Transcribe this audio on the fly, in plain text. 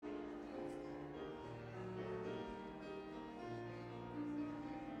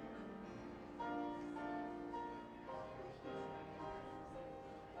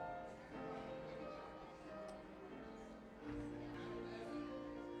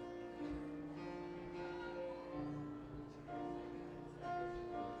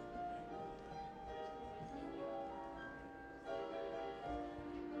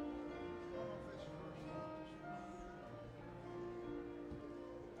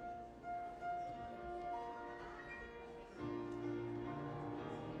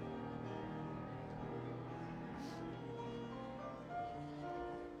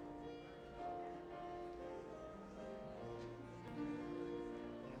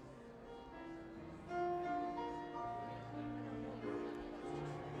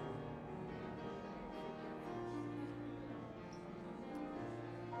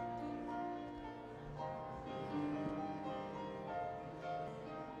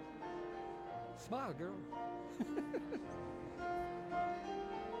Smile, girl.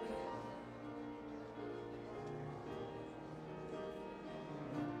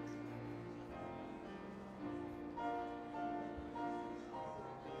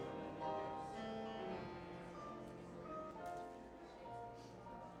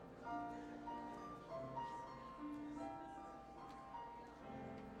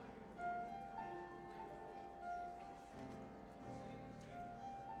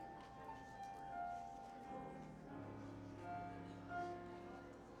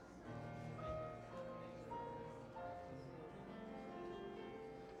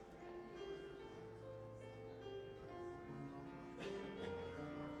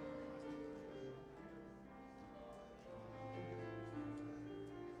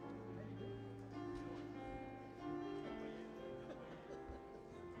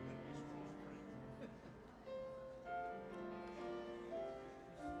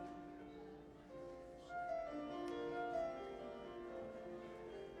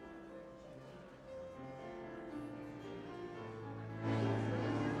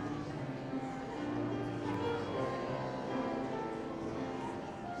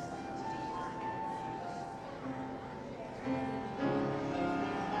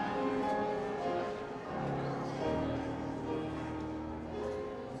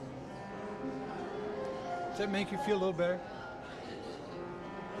 Does that make you feel a little better?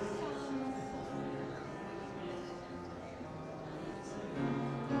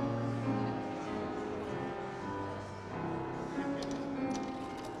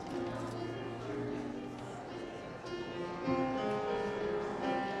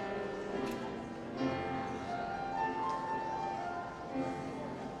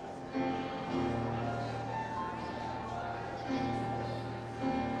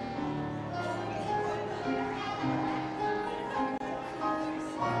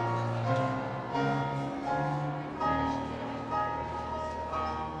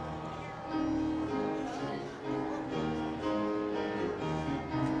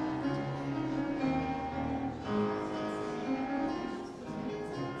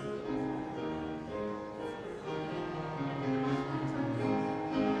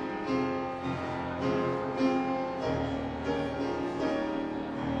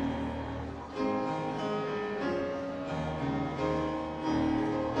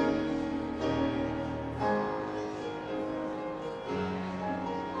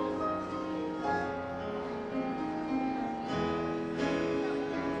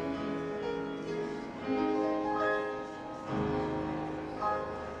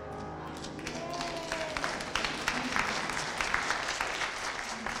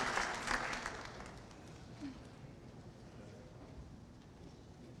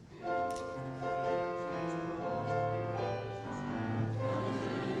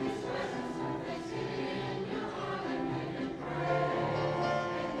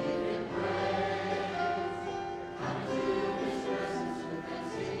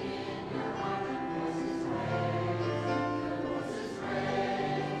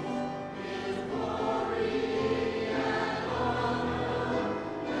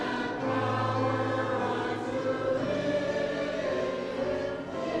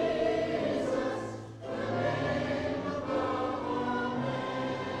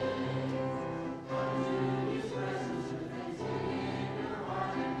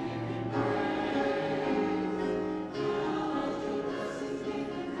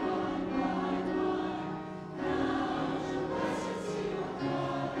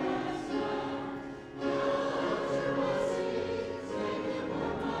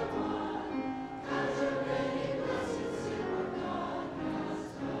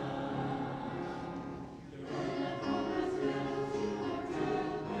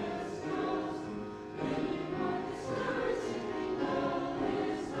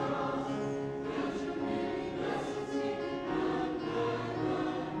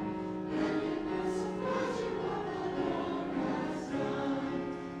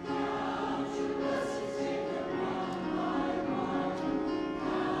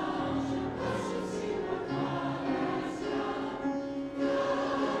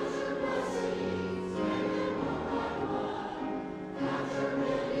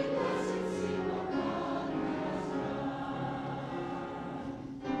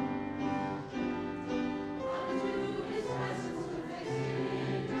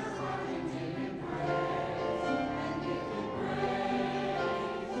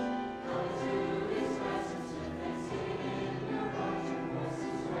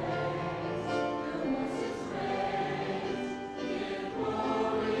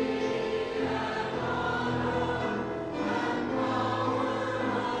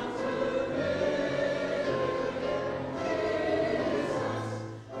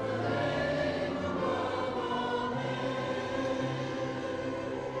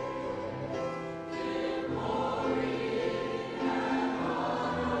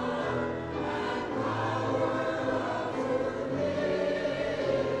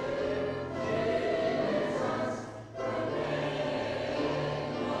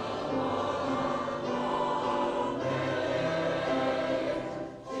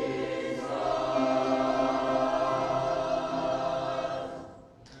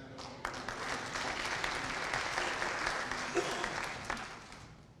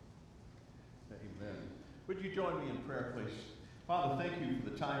 prayer, please. Father, thank you for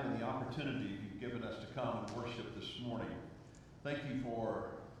the time and the opportunity you've given us to come and worship this morning. Thank you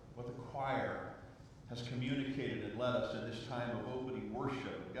for what the choir has communicated and led us in this time of opening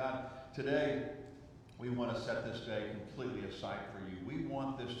worship. God, today we want to set this day completely aside for you. We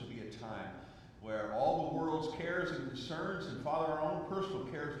want this to be a time where all the world's cares and concerns, and Father, our own personal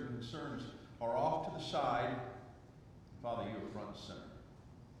cares and concerns are off to the side. Father, you are front and center.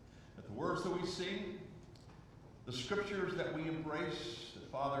 That the words that we sing, the scriptures that we embrace,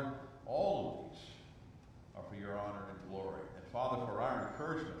 that Father, all of these are for your honor and glory. And Father, for our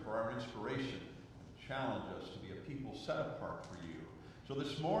encouragement, for our inspiration, challenge us to be a people set apart for you. So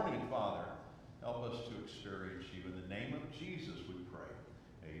this morning, Father, help us to experience you. In the name of Jesus, we pray.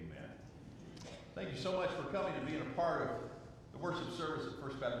 Amen. Thank you so much for coming and being a part of the worship service at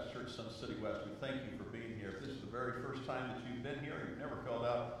First Baptist Church, Sun City West. We thank you for being here. If this is the very first time that you've been here, you've never filled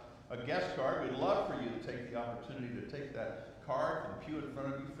out a guest card, we'd love for you to take the opportunity to take that card from the pew in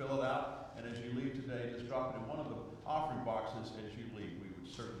front of you, fill it out, and as you leave today, just drop it in one of the offering boxes as you leave. We would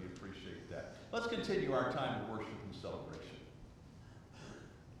certainly appreciate that. Let's continue our time of worship and celebration.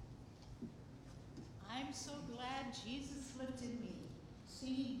 I'm so glad Jesus lifted me.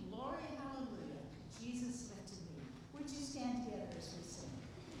 Singing glory, hallelujah. Jesus lifted me. Would you stand together as we sing?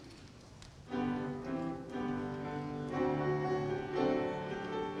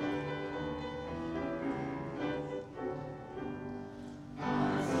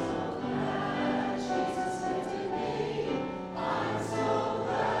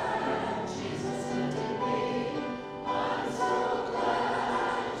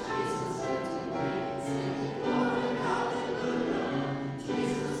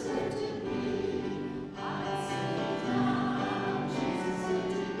 Jesus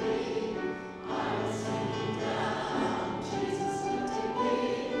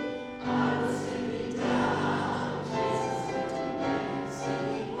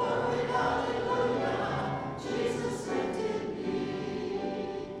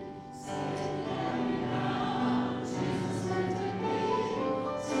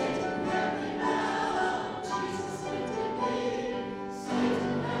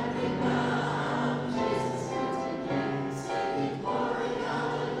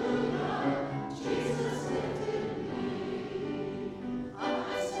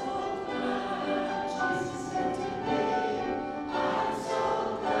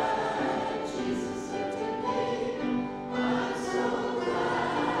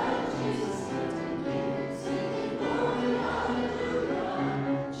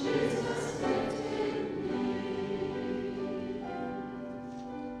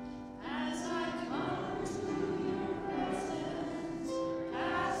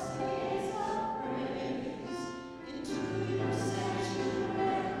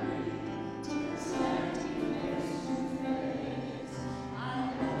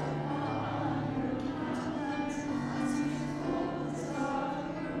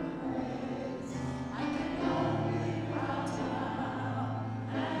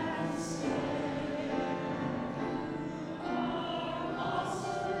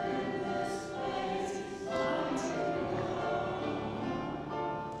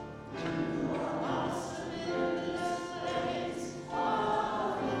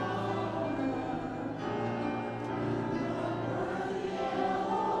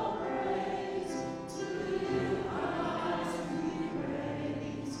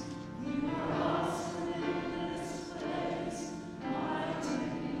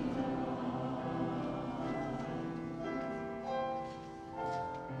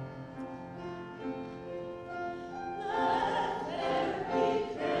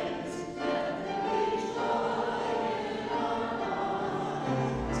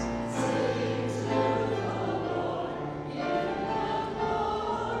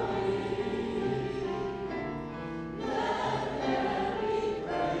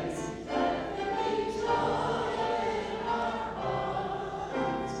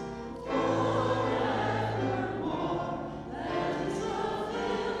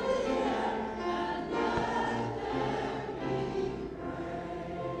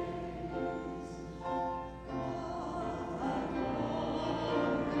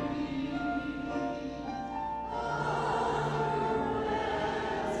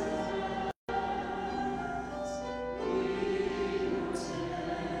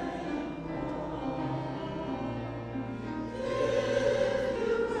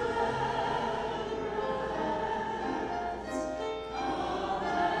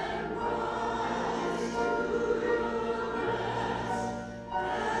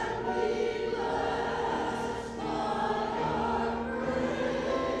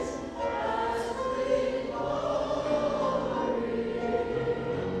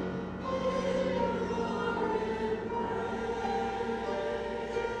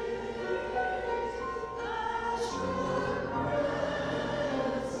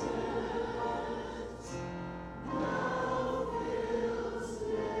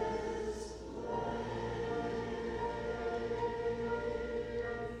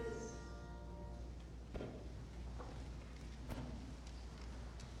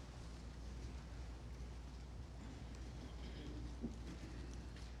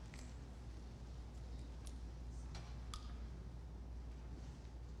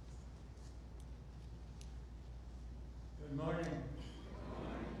morning.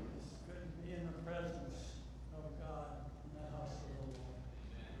 It's good to be in the presence of God in the house of the Lord.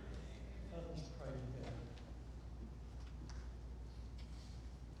 Let us pray together.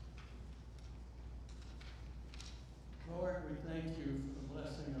 Lord, we thank you for the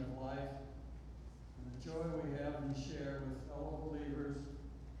blessing of life and the joy we have and share with fellow believers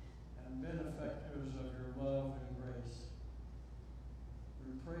and benefactors of your love and grace.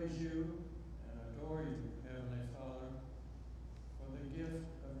 We praise you and adore you, Heavenly Father, for the gift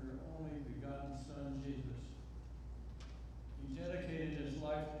of your only begotten Son, Jesus. He dedicated his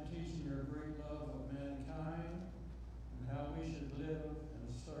life to teaching your great love of mankind and how we should live and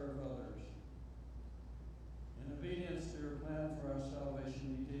serve others. In obedience to your plan for our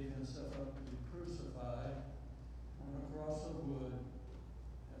salvation, he gave himself up to be crucified on a cross of wood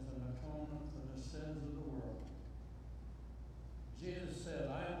as an atonement for the sins of the world. Jesus said,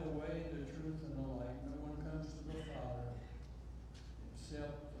 I am the way, the truth, and the light. No one comes to the Father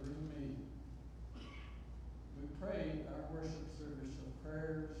except through me. We pray our worship service of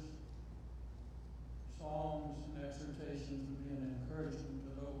prayers, songs, and exhortations to be an encouragement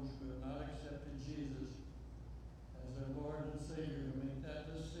to those who have not accepted Jesus as their Lord and Savior to make that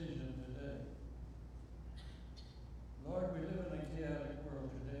decision today. Lord, we live in a chaotic world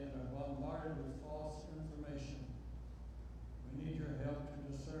today and are bombarded with false information. We need your help to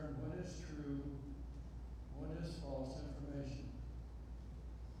discern what is true, what is false information.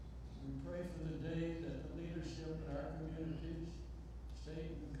 We pray for the day that the leadership in our communities,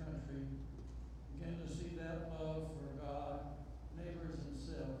 state, and country begin to see that love for God, neighbors, and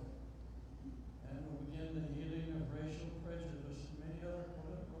self, and will begin the healing of racial prejudice and many other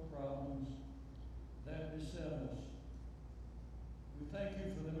political problems that beset us. We thank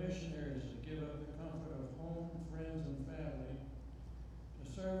you for the missionaries that give up the comfort of home, friends, and family to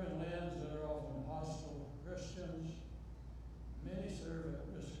serve in lands that are often hostile to Christians. Many serve at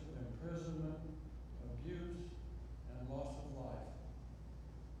risk of imprisonment, abuse, and loss of life.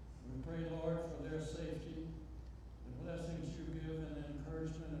 We pray, Lord, for their safety, the blessings you give, and the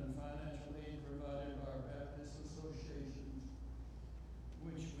encouragement and financial aid provided by our Baptist associations,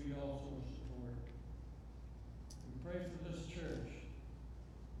 which we also support. We pray for this church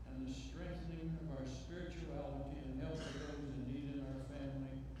and the strengthening of our spirituality and help of those in need in our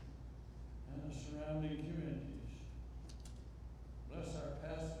family and the surrounding communities. Bless our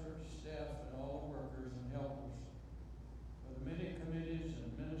pastor, staff, and all the workers, and help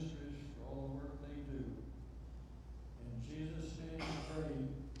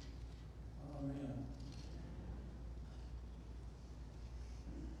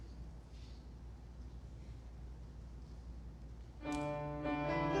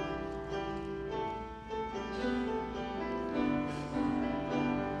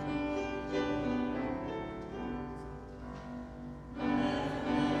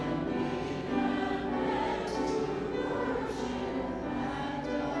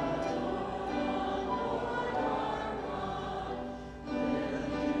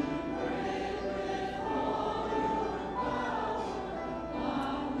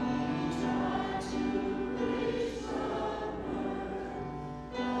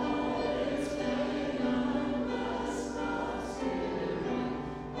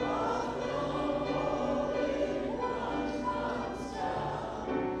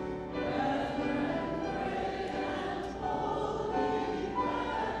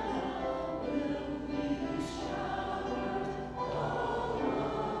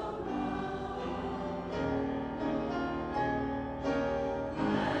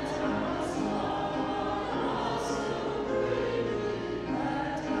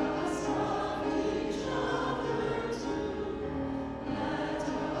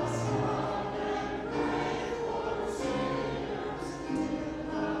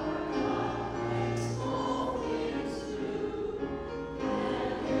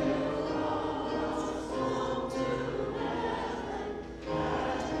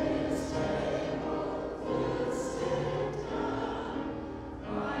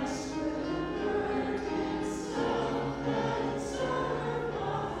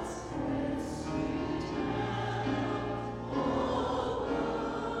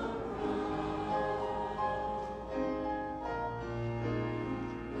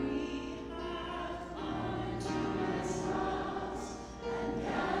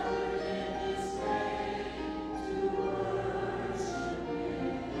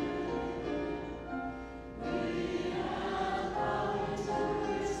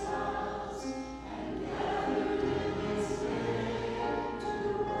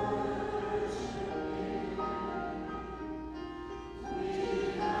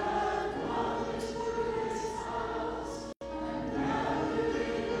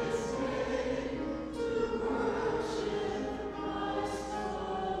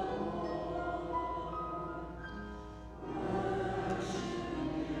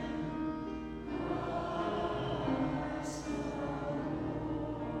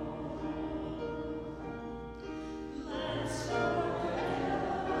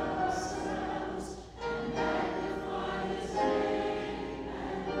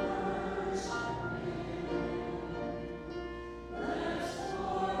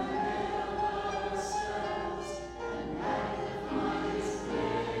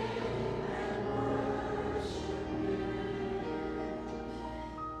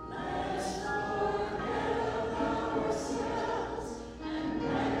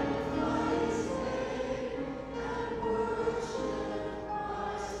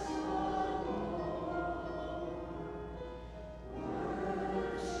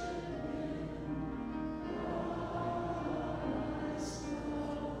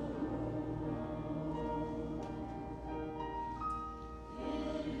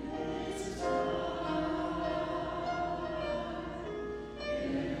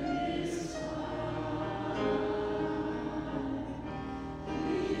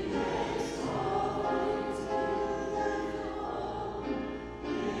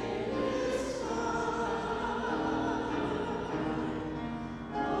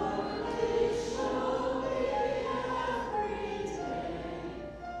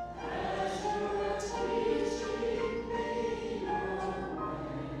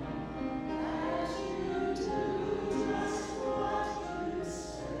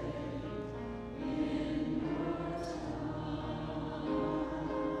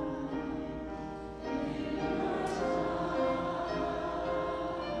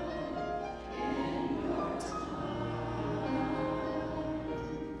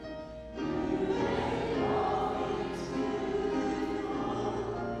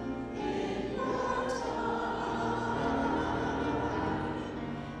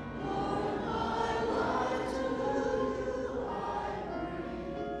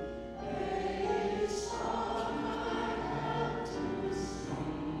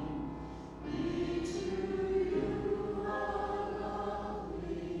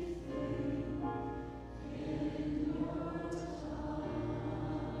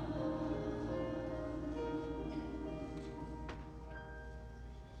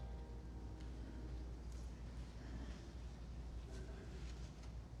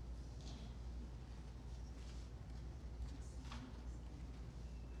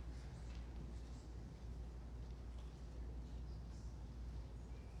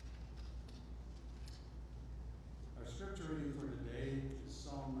scripture reading for today is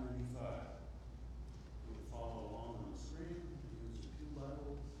Psalm 95. You can follow along on the screen. Use the Pew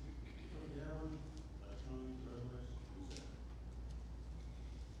Bible. If you have one, electronic device, use that.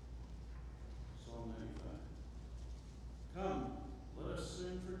 Psalm 95. Come, let us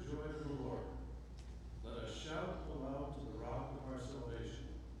sing for joy to the Lord. Let us shout aloud to the rock of our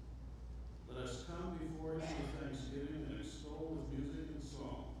salvation. Let us come before him with thanksgiving and extol with music and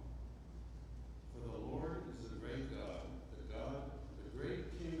song. For the Lord is the great God, the God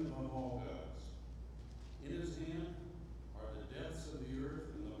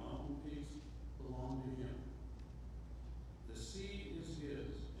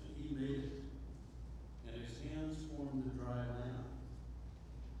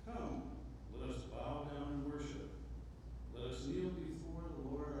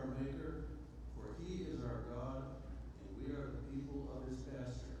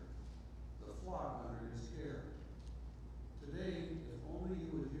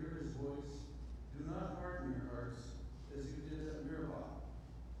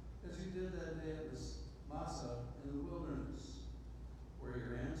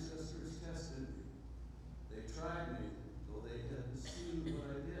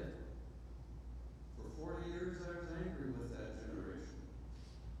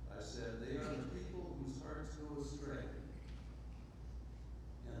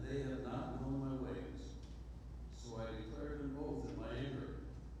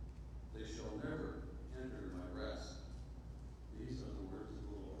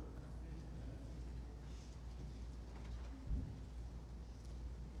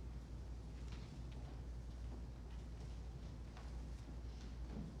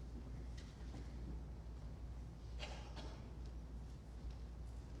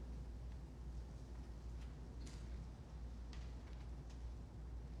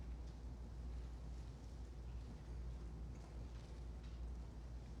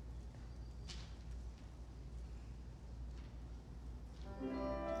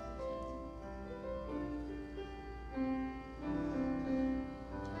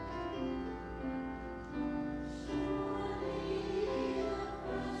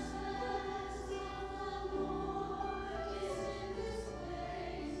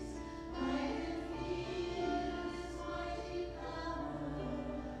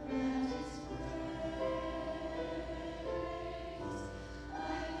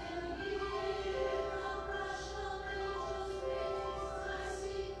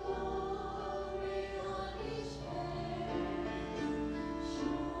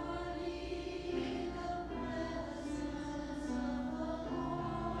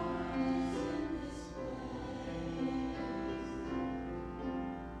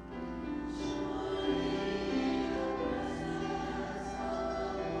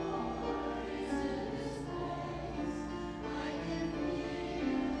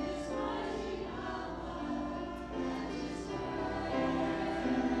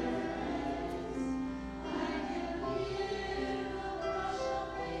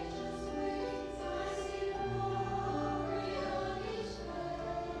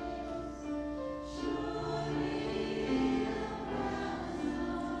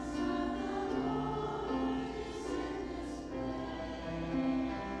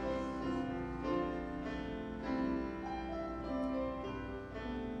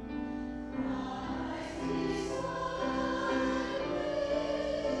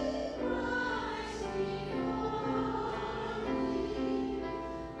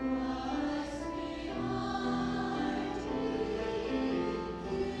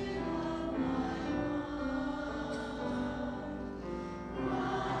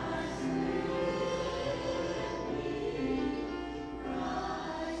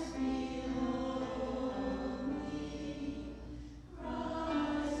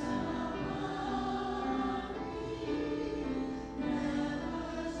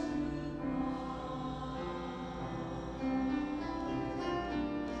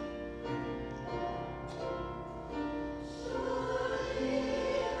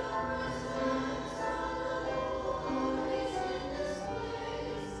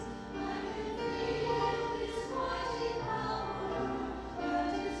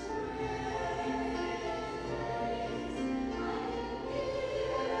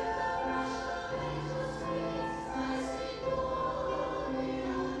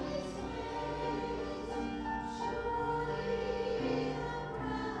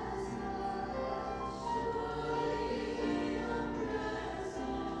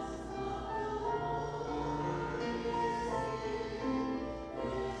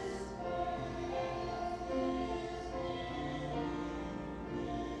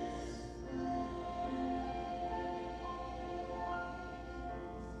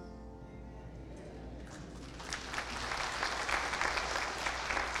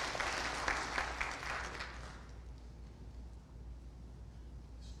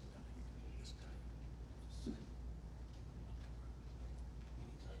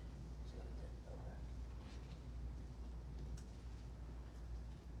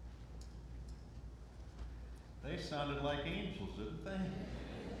sounded like angels, didn't they?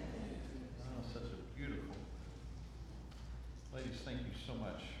 Oh, such a beautiful. Ladies, thank you so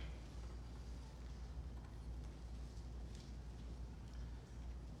much.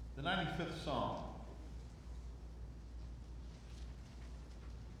 The 95th Psalm.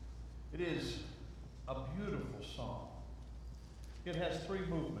 It is a beautiful psalm. It has 3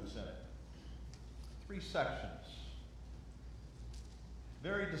 movements in it, 3 sections.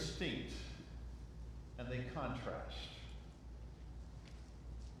 Very distinct, and they contrast.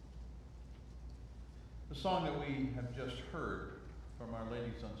 The song that we have just heard from Our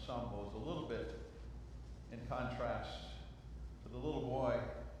Ladies Ensemble is a little bit in contrast to the little boy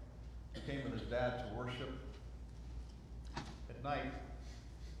who came with his dad to worship. At night,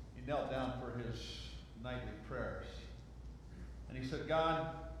 he knelt down for his nightly prayers. And he said, God,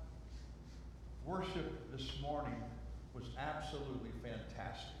 worship this morning was absolutely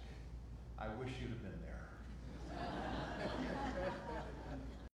fantastic. I wish you'd have been there.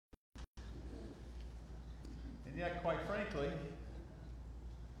 And yet, quite frankly,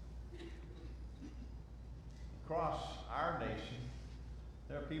 across our nation,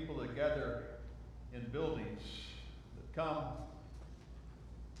 there are people that gather in buildings that come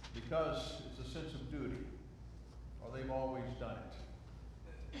because it's a sense of duty, or they've always done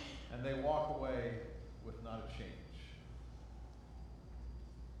it. And they walk away with not a change.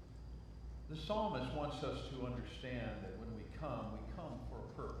 The psalmist wants us to understand that when we come for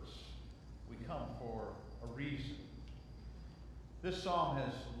a purpose. We come for a reason. This psalm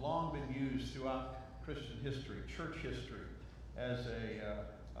has long been used throughout Christian history, church history, as a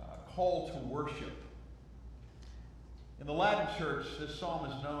call to worship. In the Latin church, this psalm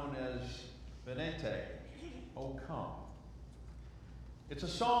is known as Venite, O come. It's a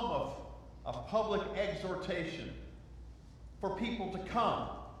psalm of public exhortation for people to come,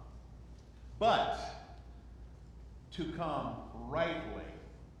 but to come rightly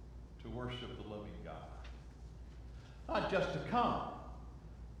to worship the living God. Not just to come,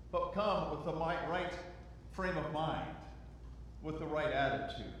 but come with the right frame of mind, with the right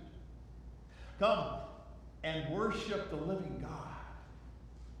attitude. Come and worship the living God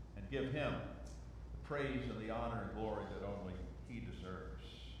and give him the praise and the honor and glory that only he deserves.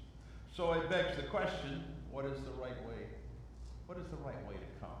 So it begs the question, what is the right way? What is the right way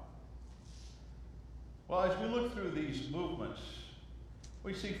to come? Well, as we look through these movements,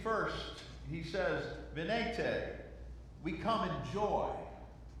 we see first, he says, Venite, we come in joy.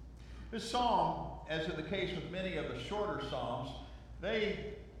 This psalm, as in the case with many of the shorter psalms,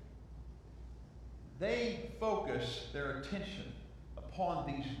 they focus their attention upon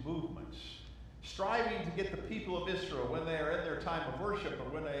these movements, striving to get the people of Israel, when they are in their time of worship or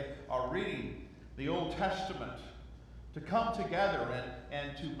when they are reading the Old Testament, to come together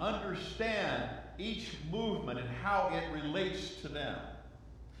and to understand each movement and how it relates to them.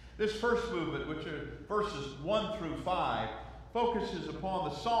 This first movement, which are verses 1 through 5, focuses upon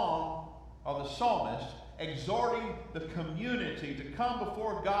the song of the psalmist exhorting the community to come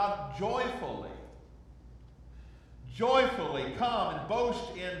before God joyfully. Joyfully come and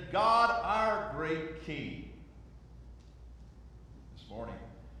boast in God our great King. This morning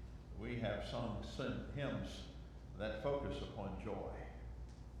we have sung hymns that focus upon joy,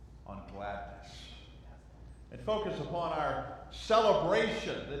 on gladness, and focus upon our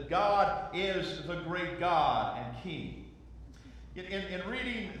celebration that God is the great God and King. In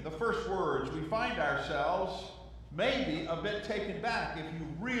reading the first words, we find ourselves maybe a bit taken back if you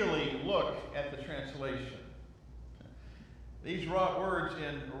really look at the translation. These words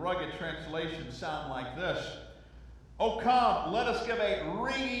in rugged translation sound like this: "O come, let us give a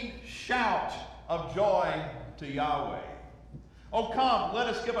ringing shout of joy to Yahweh. O come, let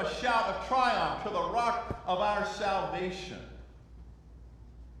us give a shout of triumph to the rock of our salvation."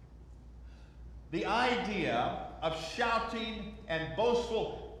 The idea of shouting and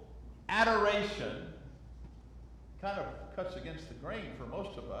boastful adoration kind of cuts against the grain for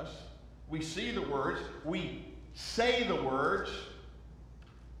most of us. We see the words, we say the words,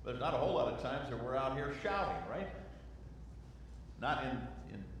 but there's not a whole lot of times that we're out here shouting, right? Not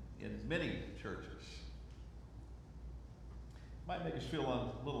in many churches. Might make us feel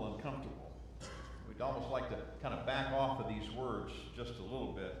a little uncomfortable. We'd almost like to kind of back off of these words just a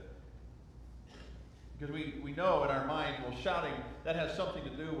little bit. Because we know in our mind, well, shouting, that has something to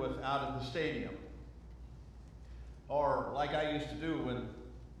do with out of the stadium. Or like I used to do when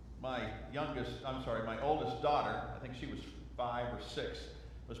my oldest daughter, I think she was 5 or 6,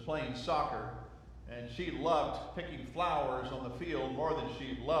 was playing soccer, and she loved picking flowers on the field more than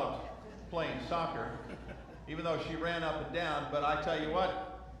she loved playing soccer, even though she ran up and down. But I tell you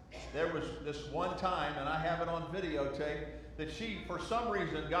what, There was this one time, and I have it on videotape, that she, for some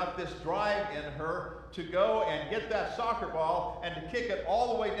reason, got this drive in her to go and get that soccer ball and to kick it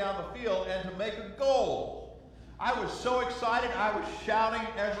all the way down the field and to make a goal. I was so excited, I was shouting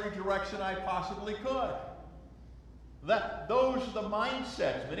every direction I possibly could. Those are the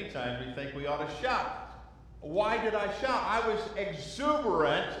mindsets. Many times we think we ought to shout. Why did I shout? I was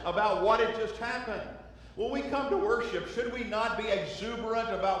exuberant about what had just happened. When we come to worship, should we not be exuberant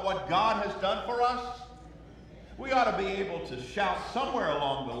about what God has done for us? We ought to be able to shout somewhere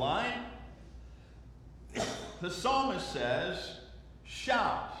along the line. The psalmist says,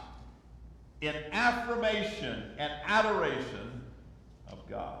 shout in affirmation and adoration of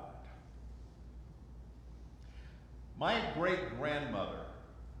God. My great-grandmother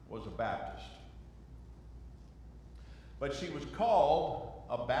was a Baptist. But she was called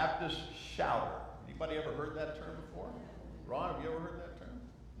a Baptist shouter. Anybody ever heard that term before? Ron, have you ever heard that term?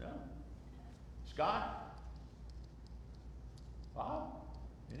 No? Scott? Bob?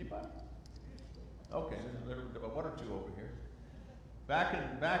 Anybody? Okay, there's one or two over here. Back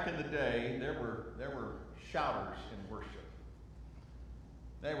in the day, there were shouters in worship.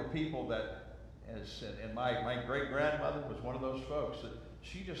 They were people that, and my great-grandmother was one of those folks that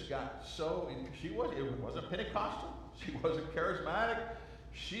she just got so, it wasn't Pentecostal, she wasn't charismatic,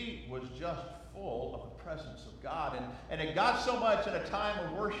 she was just full of the presence of God. And it got so much in a time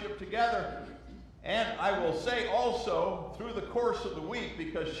of worship together. And I will say also, through the course of the week,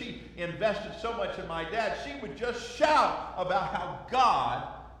 because she invested so much in my dad, she would just shout about how God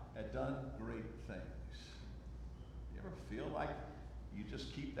had done great things. You ever feel like you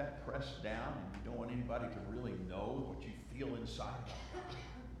just keep that pressed down and you don't want anybody to really know what you feel inside?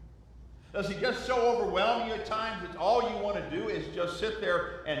 Does he just so overwhelm you at times that all you want to do is just sit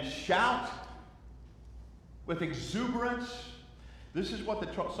there and shout with exuberance? This is what the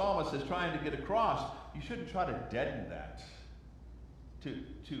psalmist is trying to get across. You shouldn't try to deaden that, to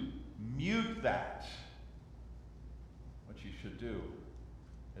mute that. What you should do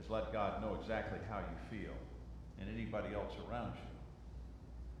is let God know exactly how you feel and anybody else around you.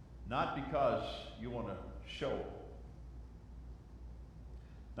 Not because you want to show,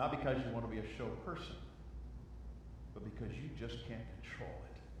 not because you want to be a show person, but because you just can't control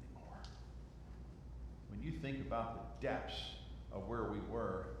it anymore. When you think about the depths of where we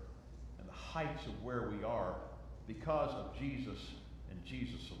were and the heights of where we are because of Jesus and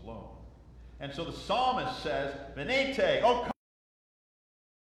Jesus alone. And so the psalmist says, Venite, oh come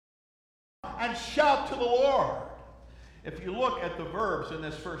and shout to the Lord. If you look at the verbs in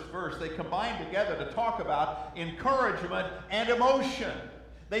this first verse, they combine together to talk about encouragement and emotion.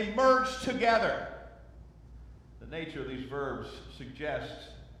 They merge together. The nature of these verbs suggests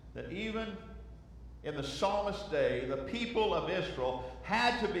that even in the psalmist's day, the people of Israel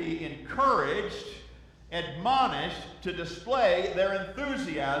had to be encouraged, admonished to display their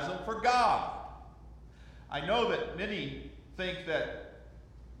enthusiasm for God. I know that many think that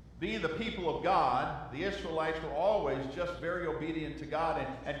being the people of God, the Israelites were always just very obedient to God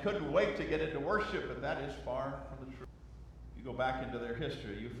and couldn't wait to get into worship, but that is far from the truth. You go back into their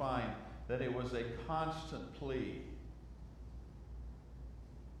history, you find that it was a constant plea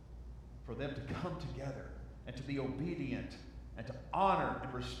for them to come together and to be obedient and to honor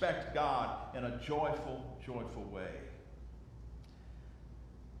and respect God in a joyful, joyful way.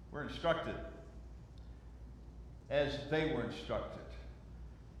 We're instructed as they were instructed,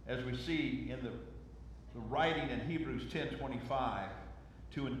 as we see in the writing in Hebrews 10:25,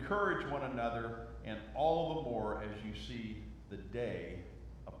 to encourage one another, and all the more as you see the day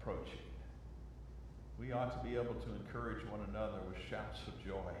approaching. We ought to be able to encourage one another with shouts of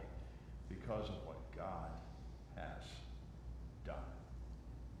joy because of what God has done.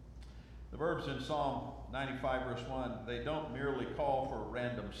 The verbs in Psalm 95 verse 1, they don't merely call for a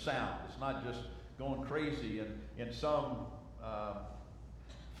random sound. It's not just going crazy in some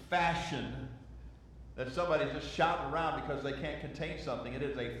fashion that somebody's just shouting around because they can't contain something. It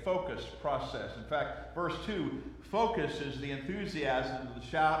is a focused process. In fact, verse 2 focuses the enthusiasm of the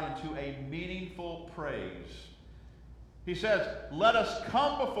shout into a meaningful praise. He says, let us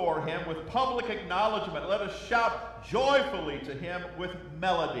come before him with public acknowledgement. Let us shout joyfully to him with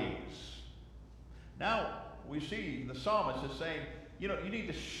melodies. Now, we see the psalmist is saying, you need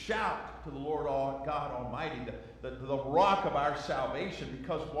to shout to the Lord God Almighty, the rock of our salvation,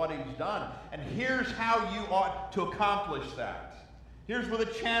 because of what he's done. And here's how you ought to accomplish that. Here's where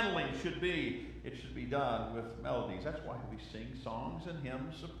the channeling should be. It should be done with melodies. That's why we sing songs and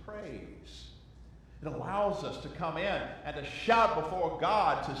hymns of praise. It allows us to come in and to shout before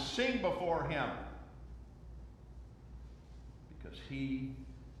God, to sing before him. Because he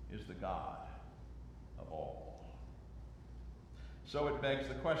is the God of all. So it begs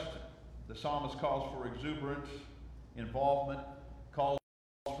the question. The psalmist calls for exuberant involvement, calls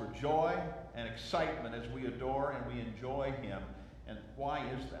for joy and excitement as we adore and we enjoy him. And why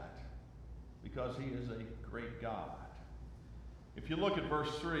is that? Because he is a great God. If you look at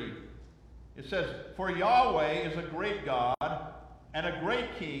verse 3, it says, "For Yahweh is a great God and a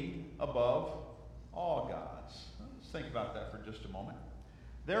great King above all gods." Let's think about that for just a moment.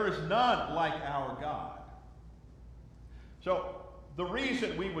 There is none like our God. So the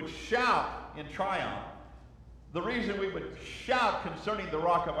reason we would shout in triumph, the reason we would shout concerning the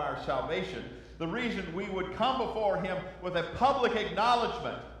rock of our salvation, the reason we would come before him with a public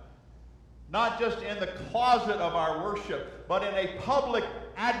acknowledgement, not just in the closet of our worship, but in a public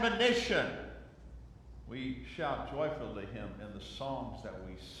admonition, we shout joyfully to him in the songs that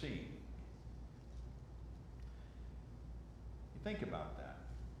we sing. You think about that.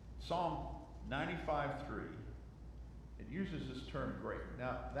 Psalm 95:3, it uses this term great.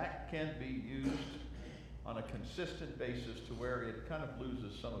 Now, that can be used on a consistent basis to where it kind of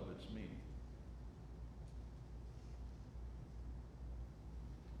loses some of its meaning.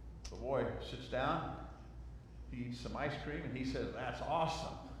 The boy sits down, he eats some ice cream, and he says, "That's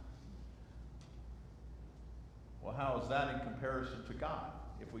awesome." Well, how is that in comparison to God?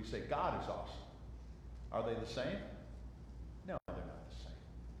 If we say God is awesome, are they the same? No, they're not the same.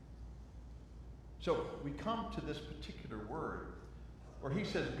 So we come to this particular word where he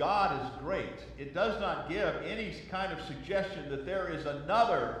says God is great. It does not give any kind of suggestion that there is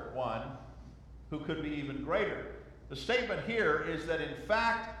another one who could be even greater. The statement here is that in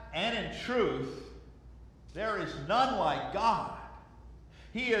fact and in truth, there is none like God.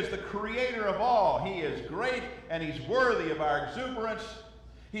 He is the creator of all. He is great, and he's worthy of our exuberance.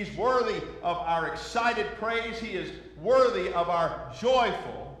 He's worthy of our excited praise. He is worthy of our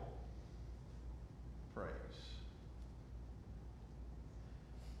joyful praise.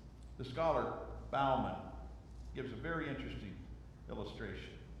 The scholar Bauman gives a very interesting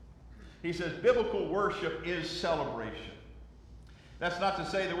illustration. He says, biblical worship is celebration. That's not to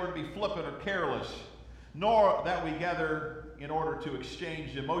say that we're to be flippant or careless, nor that we gather in order to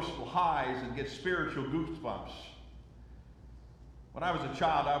exchange emotional highs and get spiritual goosebumps. When I was a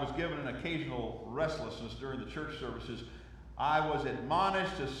child, I was given an occasional restlessness during the church services. I was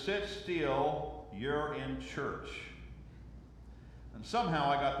admonished to sit still, you're in church. And somehow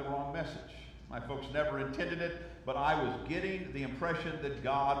I got the wrong message. My folks never intended it, but I was getting the impression that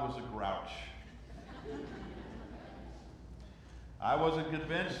God was a grouch. I wasn't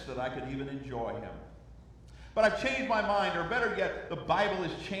convinced that I could even enjoy him. But I've changed my mind, or better yet, the Bible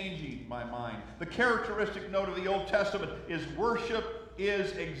is changing my mind. The characteristic note of the Old Testament is worship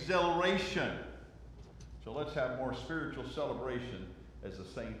is exhilaration. So let's have more spiritual celebration as the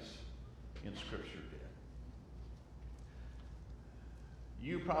saints in Scripture did.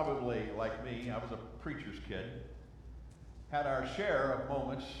 You probably, like me, I was a preacher's kid, had our share of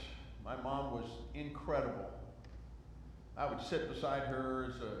moments. My mom was incredible. I would sit beside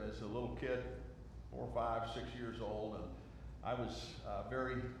her as a little kid, 4, 5, 6 years old, and I was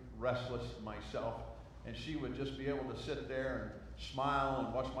very restless myself, and she would just be able to sit there and smile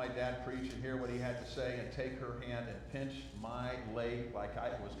and watch my dad preach and hear what he had to say and take her hand and pinch my leg like I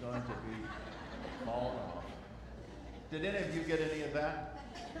was going to be falling off. Did any of you get any of that?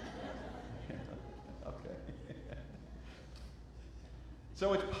 Okay.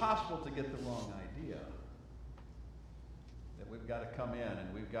 So it's possible to get the wrong idea. That we've got to come in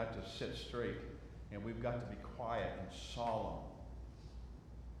and we've got to sit straight and we've got to be quiet and solemn.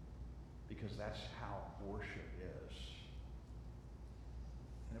 Because that's how worship is.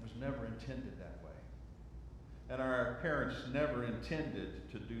 And it was never intended that way. And our parents never intended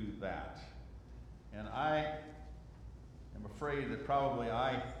to do that. And I am afraid that probably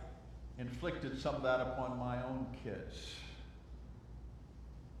I inflicted some of that upon my own kids.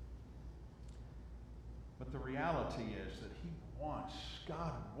 But the reality is that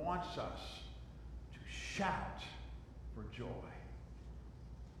God wants us to shout for joy.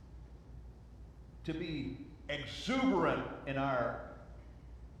 To be exuberant in our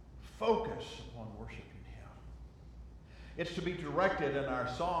focus upon worshiping him. It's to be directed in our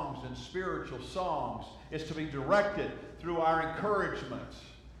songs and spiritual songs. It's to be directed through our encouragements.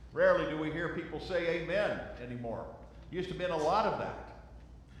 Rarely do we hear people say amen anymore. Used to be a lot of that.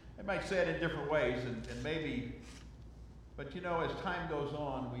 They might say it in different ways and maybe, but you know, as time goes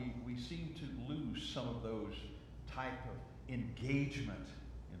on, we seem to lose some of those type of engagement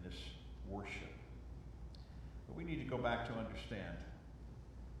in this worship. But we need to go back to understand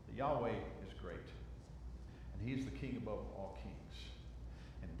that Yahweh is great. And he's the King above all kings.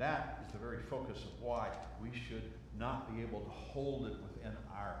 And that is the very focus of why we should not be able to hold it within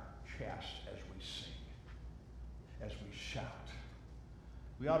our chest as we sing, as we shout.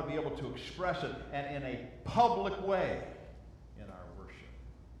 We ought to be able to express it, and in a public way in our worship.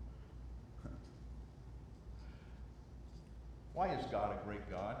 Why is God a great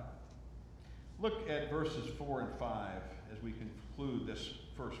God? Look at verses 4 and 5 as we conclude this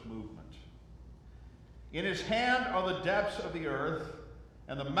first movement. In his hand are the depths of the earth,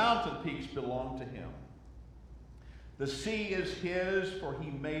 and the mountain peaks belong to him. The sea is his, for he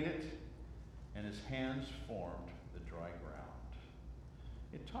made it, and his hands formed the dry ground.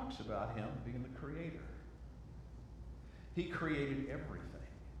 It talks about him being the creator. He created everything.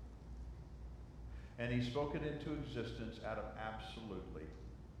 And he spoke it into existence out of absolutely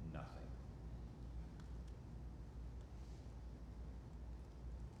nothing.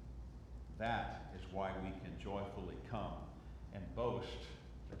 That is why we can joyfully come and boast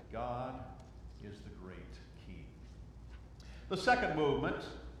that God is the great King. The second movement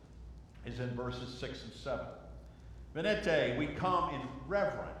is in verses 6 and 7. Venite, we come in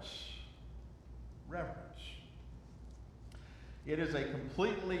reverence. Reverence. It is a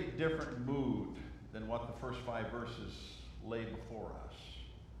completely different mood than what the first 5 verses lay before us.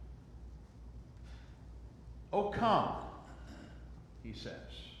 Oh, come, he says.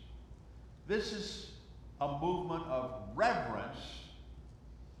 This is a movement of reverence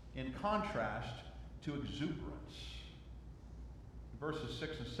in contrast to exuberance. In verses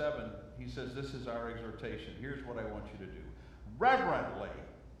 6 and 7, he says, this is our exhortation. Here's what I want you to do. Reverently,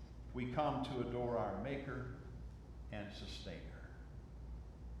 we come to adore our Maker and Sustainer.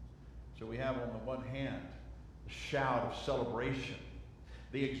 So we have on the one hand the shout of celebration,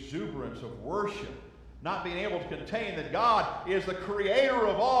 the exuberance of worship, not being able to contain that God is the creator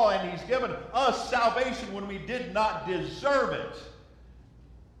of all and he's given us salvation when we did not deserve it.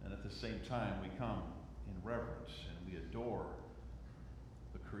 And at the same time, we come in reverence and we adore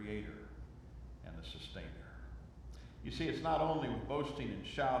the creator and the sustainer. You see, it's not only with boasting and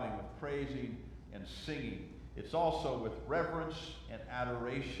shouting, with praising and singing, it's also with reverence and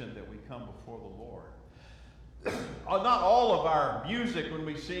adoration that we come before the Lord. Not all of our music when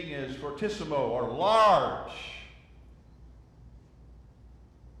we sing is fortissimo or large.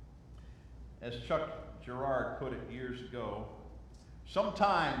 As Chuck Girard put it years ago,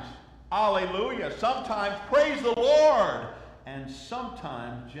 sometimes Alleluia, sometimes praise the Lord, and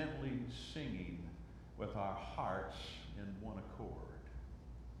sometimes gently singing with our hearts in one accord.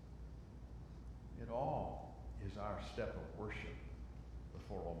 It all is our step of worship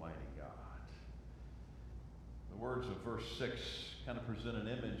before Almighty God. The words of verse 6 kind of present an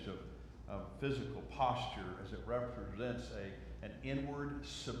image of physical posture as it represents an inward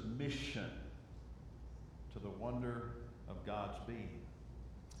submission to the wonder of God's being.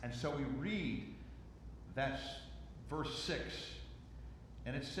 And so we read that's verse 6,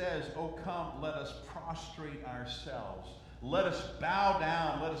 and it says, "Oh come, let us prostrate ourselves. Let us bow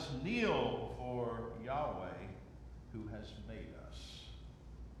down, let us kneel before Yahweh who has made us."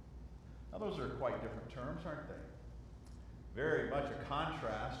 Now those are quite different terms, aren't they? Very much a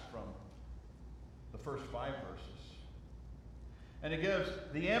contrast from the first 5 verses. And it gives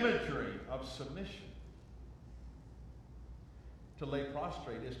the imagery of submission. To lay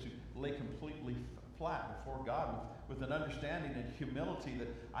prostrate is to lay completely flat before God with an understanding and humility that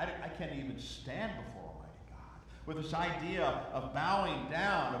I can't even stand before Almighty God. With this idea of bowing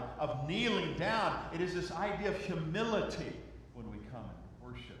down, of kneeling down, it is this idea of humility when we come and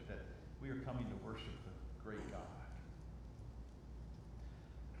worship, that we are coming to worship the great God.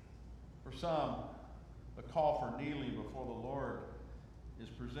 For some, the call for kneeling before the Lord is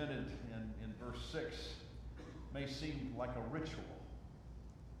presented in verse 6 may seem like a ritual.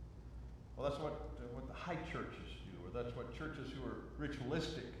 Well, that's what the high churches do, or that's what churches who are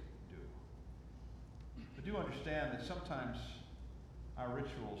ritualistic do. But do understand that sometimes our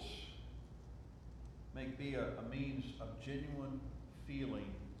rituals may be a means of genuine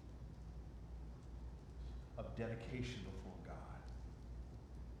feeling of dedication before God.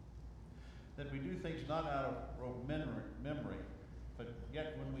 That we do things not out of rote memory, but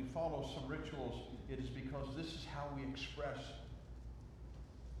yet when we follow some rituals, it is because this is how we express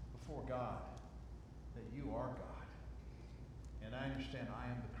before God that you are God. And I understand I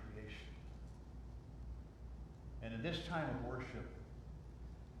am the creation. And in this time of worship,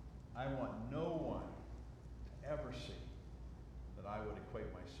 I want no one to ever see that I would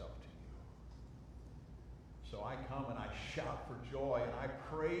equate myself to you. So I come and I shout for joy and I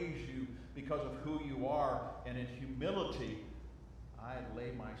praise you because of who you are. And in humility, I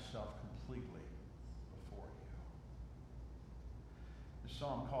lay myself completely before you. The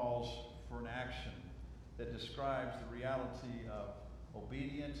psalm calls for an action that describes the reality of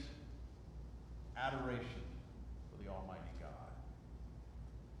obedient adoration for the Almighty God.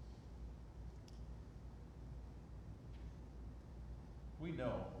 We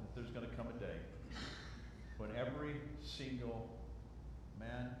know that there's going to come a day when every single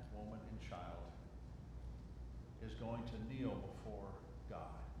man, woman, and child is going to kneel before God.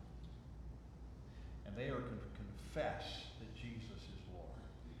 And they are going to confess that Jesus is Lord.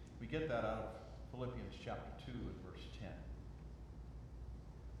 We get that out of Philippians chapter 2 and verse 10.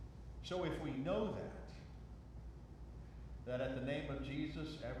 So if we know that at the name of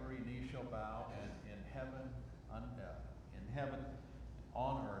Jesus every knee shall bow, and in heaven,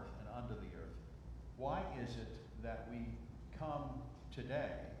 on earth, and under the earth, why is it that we come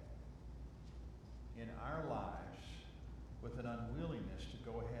today in our lives with an unwillingness to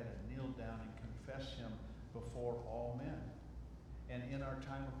go ahead and kneel down and confess Him before all men, and in our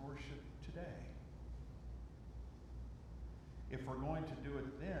time of worship today? If we're going to do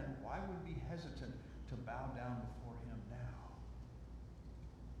it then, why would we be hesitant to bow down before Him now?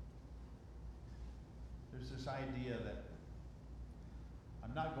 There's this idea that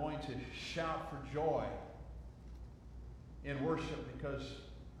I'm not going to shout for joy in worship because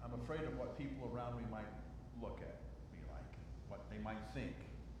I'm afraid of what people around me might look at me like, what they might think.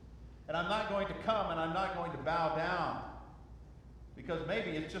 And I'm not going to come and I'm not going to bow down because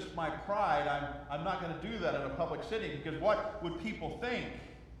maybe it's just my pride. I'm not going to do that in a public setting because what would people think?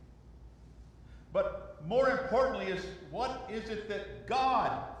 But more importantly is, what is it that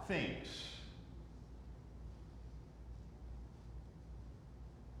God thinks?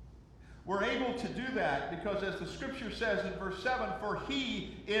 We're able to do that because, as the scripture says in verse 7, for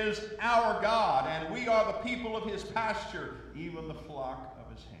He is our God, and we are the people of His pasture, even the flock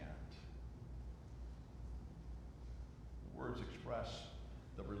of His hand. The words express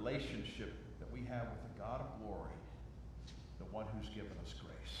the relationship that we have with the God of glory, the one who's given us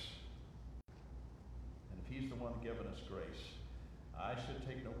grace. And if He's the one given us grace, I should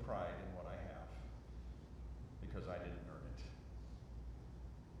take no pride in what I have, because I didn't earn it.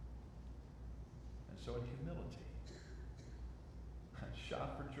 And so in humility, I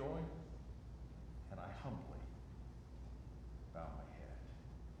shout for joy, and I humbly bow my head.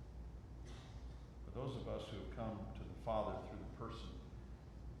 For those of us who have come to the Father through the person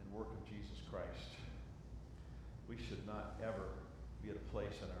and work of Jesus Christ, we should not ever be at a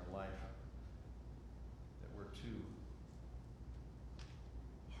place in our life that we're too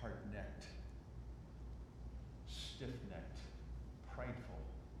hard-necked, stiff-necked, prideful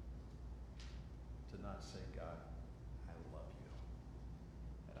to not say, God, I love you,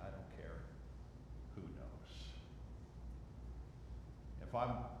 and I don't care who knows. If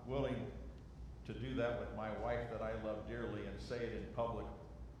I'm willing to do that with my wife that I love dearly and say it in public,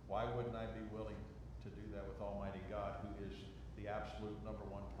 why wouldn't I be willing to do that with Almighty God, who is the absolute number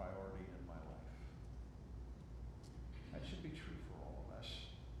one priority in my life? That should be true for all of us.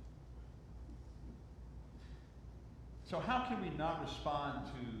 So how can we not respond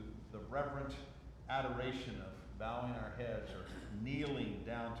to the reverent adoration of bowing our heads or kneeling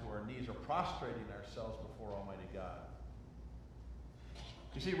down to our knees or prostrating ourselves before Almighty God?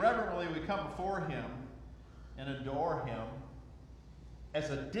 You see, reverently we come before Him and adore Him as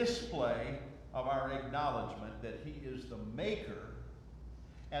a display of our acknowledgement that He is the maker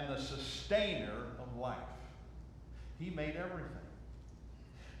and the sustainer of life. He made everything.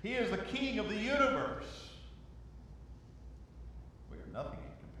 He is the King of the universe. We are nothing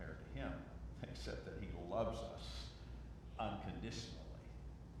compared to Him, except that He loves us unconditionally.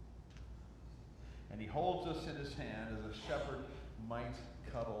 And He holds us in His hand as a shepherd might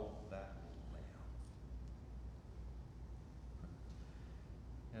cuddle that lamb.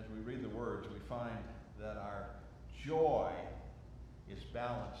 As we read the words, we find that our joy is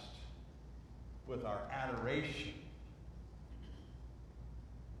balanced with our adoration.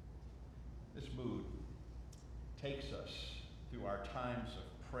 This mood takes us through our times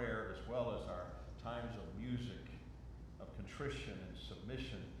of prayer as well as our times of music, of contrition and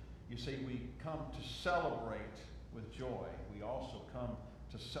submission. You see, we come to celebrate with joy. We also come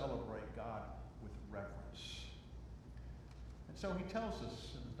to celebrate God with reverence. And so He tells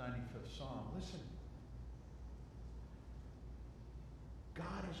us in the 95th Psalm, listen,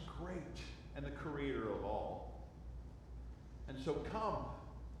 God is great and the creator of all. And so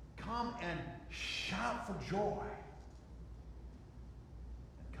come and shout for joy.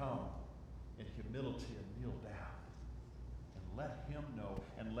 And come in humility and kneel down. And let Him know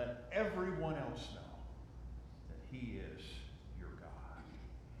and let everyone else know that He is your God.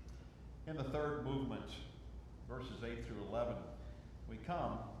 In the third movement, verses 8 through 11, We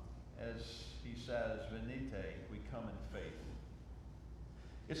come, as he says, venite, we come in faith.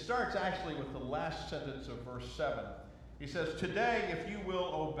 It starts actually with the last sentence of verse 7. He says, today, if you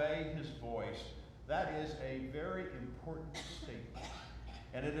will obey his voice. That is a very important statement.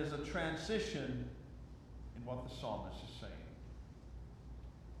 And it is a transition in what the psalmist is saying.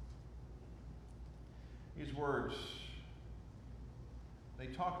 These words, they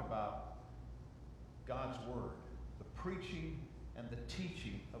talk about God's word, the preaching and the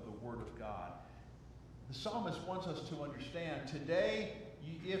teaching of the word of God. The psalmist wants us to understand today,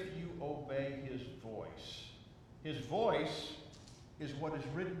 if you obey his voice is what is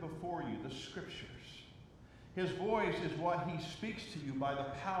written before you, the scriptures. His voice is what he speaks to you by the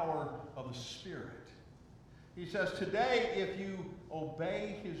power of the Spirit. He says, today, if you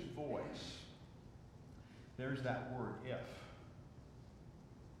obey his voice, there's that word, if.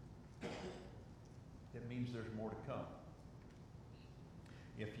 It means there's more to come.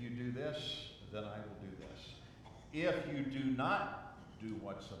 If you do this, then I will do this. If you do not do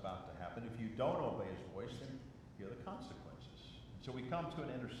what's about to happen, if you don't obey his voice, then here are the consequences. So we come to an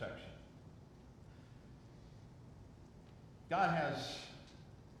intersection. God has,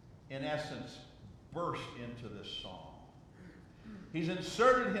 in essence, burst into this song. He's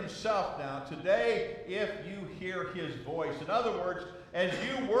inserted himself now. Today, if you hear his voice. In other words, as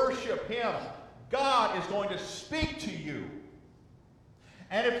you worship him, God is going to speak to you.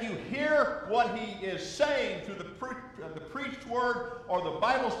 And if you hear what he is saying through the preached word or the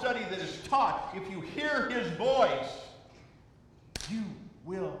Bible study that is taught, if you hear his voice, you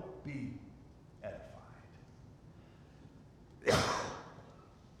will be edified.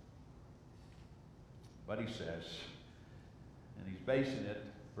 But he says, and he's basing it,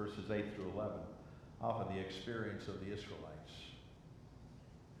 verses 8 through 11, off of the experience of the Israelites.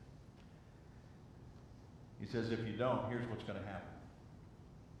 He says, if you don't, here's what's going to happen.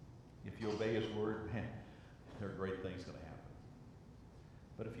 If you obey his word, man, there are great things going to happen.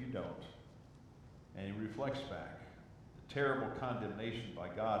 But if you don't, and he reflects back the terrible condemnation by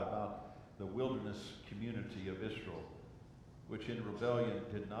God about the wilderness community of Israel, which in rebellion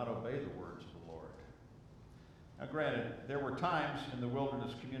did not obey the words of the Lord. Now granted, there were times in the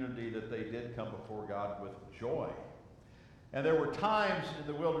wilderness community that they did come before God with joy. And there were times in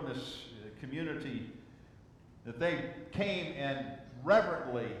the wilderness community that they came and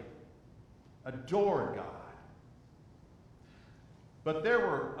reverently adored God. But there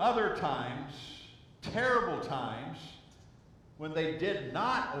were other times, terrible times, when they did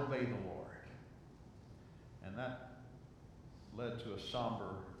not obey the Lord. And that led to a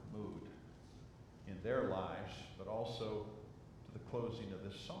somber mood in their lives, but also to the closing of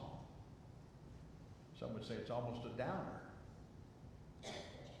this psalm. Some would say it's almost a downer.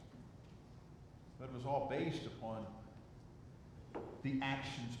 But it was all based upon the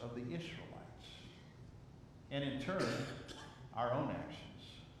actions of the Israelites. And in turn, our own actions.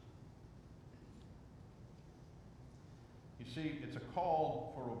 You see, it's a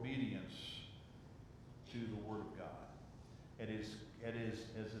call for obedience to the Word of God. It is as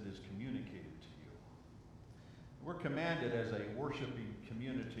it is communicated to you. We're commanded as a worshiping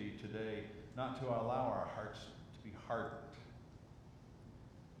community today not to allow our hearts to be hardened.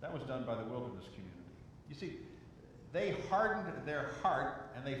 That was done by the wilderness community. You see, they hardened their heart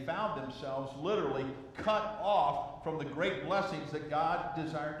and they found themselves literally cut off from the great blessings that God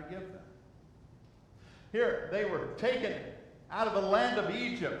desired to give them. Here, they were taken out of the land of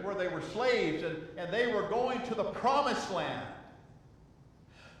Egypt where they were slaves and they were going to the promised land.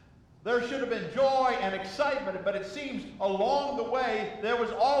 There should have been joy and excitement, but it seems along the way there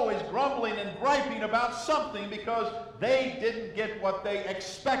was always grumbling and griping about something because they didn't get what they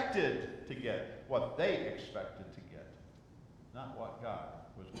expected to get, what they expected to get, not what God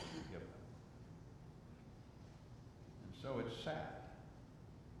was going to give them. And so it's sad.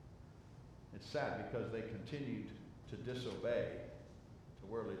 It's sad because they continued to disobey to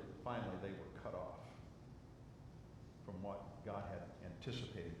where finally they were cut off from what God had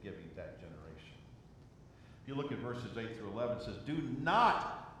anticipated giving that generation. If you look at verses 8 through 11, it says, do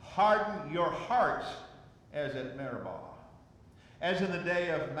not harden your hearts as at Meribah, as in the day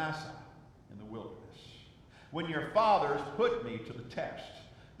of Massah in the wilderness, when your fathers put me to the test.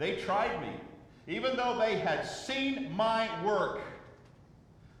 They tried me, even though they had seen my work.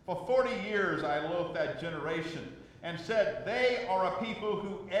 For 40 years I loathed that generation and said, they are a people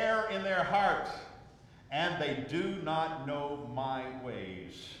who err in their hearts, and they do not know my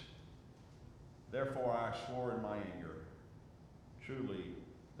ways. Therefore I swore in my anger, truly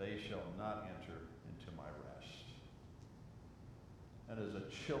they shall not enter into my rest. That is a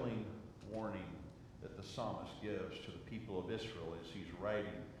chilling warning that the psalmist gives to the people of Israel as he's writing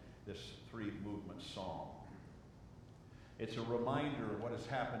this three-movement psalm. It's a reminder of what has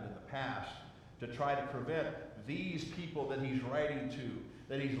happened in the past to try to prevent these people that he's writing to,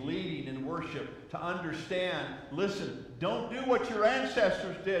 that he's leading in worship, to understand, listen, don't do what your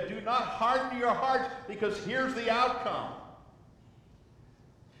ancestors did. Do not harden your hearts, because here's the outcome.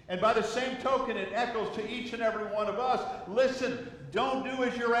 And by the same token, it echoes to each and every one of us. Listen, don't do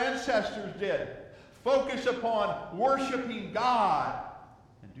as your ancestors did. Focus upon worshiping God.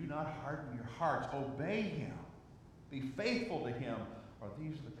 And do not harden your hearts. Obey him. Be faithful to him, or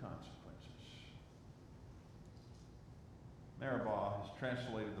these are the consequences. Meribah has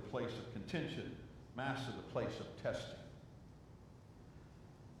translated the place of contention, Massah the place of testing.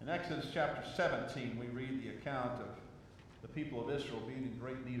 In Exodus chapter 17, we read the account of the people of Israel being in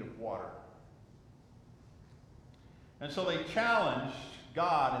great need of water. And so they challenged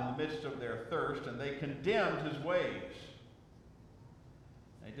God in the midst of their thirst, and they condemned his ways.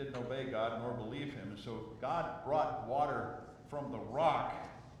 They didn't obey God nor believe him, and so God brought water from the rock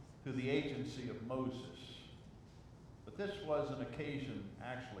through the agency of Moses. But this was an occasion,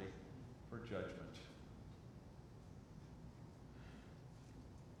 actually, for judgment.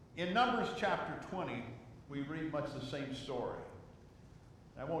 In Numbers chapter 20, we read much the same story.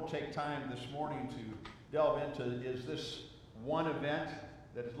 I won't take time this morning to delve into, is this one event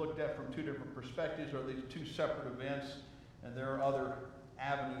that is looked at from two different perspectives, or are these two separate events, and there are other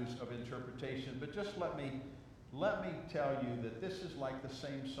avenues of interpretation. But just let me tell you that this is like the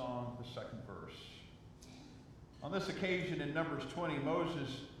same song, the second verse. On this occasion in Numbers 20,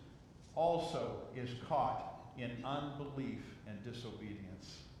 Moses also is caught in unbelief and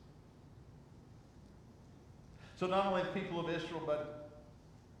disobedience. So not only the people of Israel, but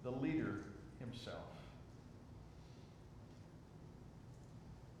the leader himself.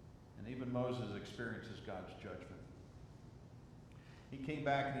 And even Moses experiences God's judgment. He came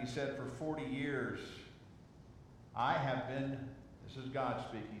back and he said, for 40 years, I have been, this is God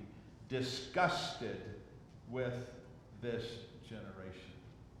speaking, disgusted with this generation.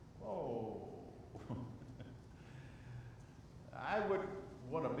 Whoa. I would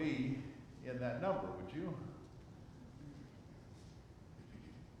want to be in that number, would you?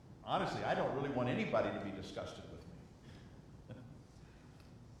 Honestly, I don't really want anybody to be disgusted with me.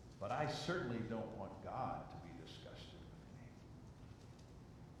 But I certainly don't want God to be disgusted with me.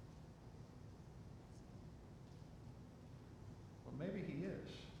 Well, maybe he is.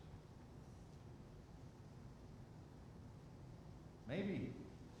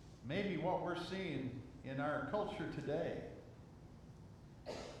 Maybe what we're seeing in our culture today,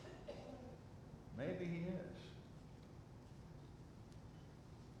 maybe he is.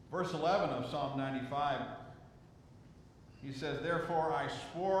 Verse 11 of Psalm 95, he says, therefore I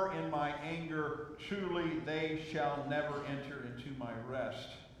swore in my anger, truly they shall never enter into my rest.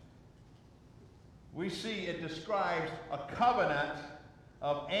 We see it describes a covenant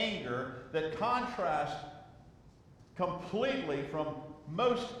of anger that contrasts completely from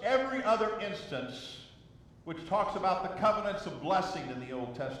most every other instance which talks about the covenants of blessing in the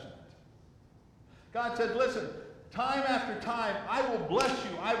Old Testament. God said, listen, time after time, I will bless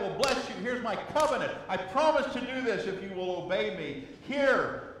you. I will bless you. Here's my covenant. I promise to do this if you will obey me.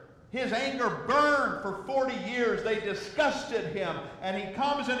 Here, his anger burned for 40 years. They disgusted him. And he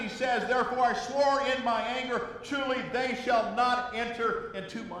comes and he says, therefore I swore in my anger, truly they shall not enter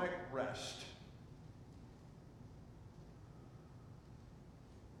into my rest.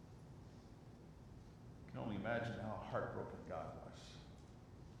 I can only imagine how heartbroken God was.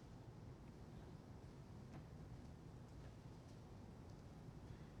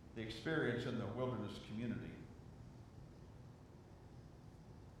 The experience in the wilderness community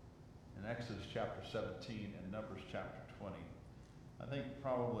in Exodus chapter 17 and Numbers chapter 20, I think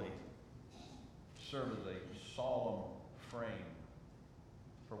probably serve as a solemn frame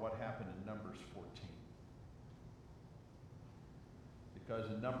for what happened in Numbers 14.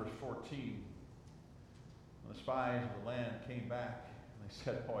 Because in Numbers 14, when the spies of the land came back, and they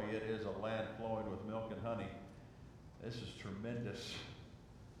said, boy, it is a land flowing with milk and honey. This is tremendous.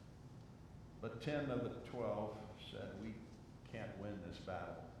 But 10 of the 12 said, we can't win this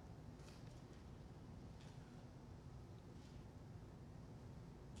battle.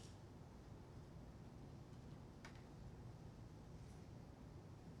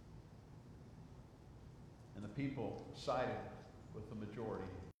 And the people sided with the majority.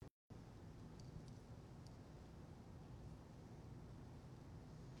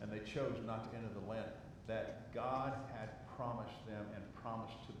 And they chose not to enter the land that God had promised them and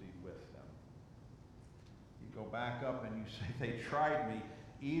promised to be with them. You go back up and you say, they tried me.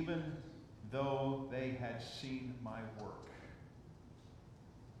 Even though they had seen my work.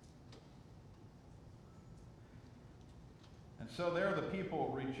 And so there the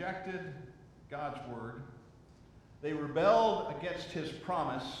people rejected God's word. They rebelled against his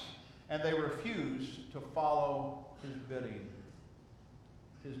promise, and they refused to follow his bidding,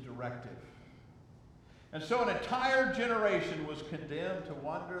 his directive. And so an entire generation was condemned to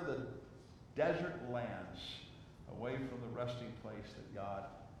wander the desert lands away from the resting place that God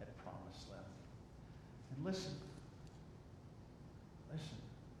had promised them. And listen. It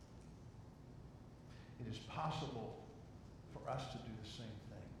is possible for us to do the same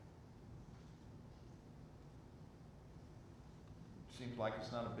thing. It seems like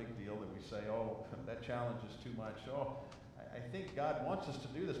it's not a big deal that we say, oh, that challenge is too much. Oh, I think God wants us to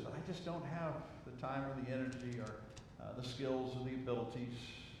do this, but I just don't have the time or the energy or the skills or the abilities.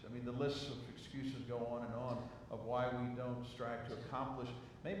 I mean, the lists of excuses go on and on of why we don't strive to accomplish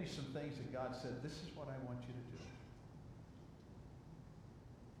maybe some things that God said, this is what I want you to do.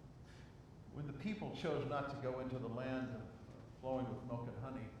 When the people chose not to go into the land flowing with milk and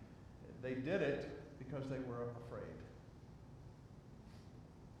honey, they did it because they were afraid.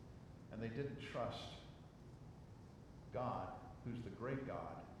 And they didn't trust God, who's the great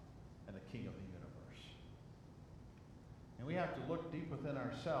God and the King of the universe. And we have to look deep within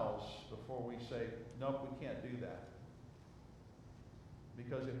ourselves before we say, nope, we can't do that.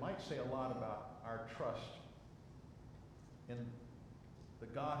 Because it might say a lot about our trust in the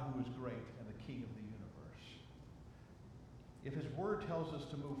God who is great and the King of the universe. If his word tells us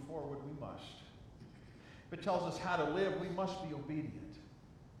to move forward, we must. If it tells us how to live, we must be obedient.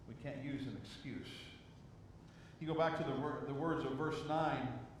 We can't use an excuse. You go back to the words of verse 9.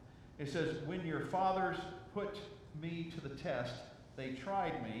 It says, when your fathers put me to the test, they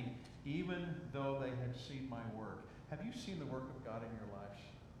tried me, even though they had seen my work. Have you seen the work of God in your lives?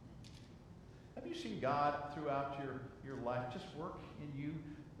 Have you seen God throughout your life just work in you?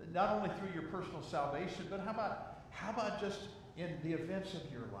 Not only through your personal salvation, but how about just in the events of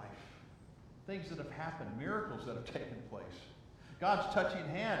your life? Things that have happened, miracles that have taken place. God's touching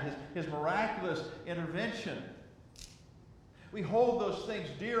hand, his miraculous intervention. We hold those things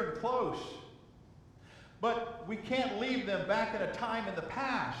dear and close. But we can't leave them back in a time in the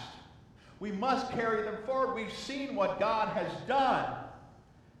past. We must carry them forward. We've seen what God has done.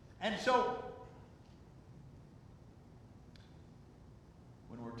 And so,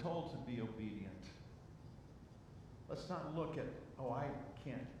 when we're told to be obedient, let's not look at, oh, I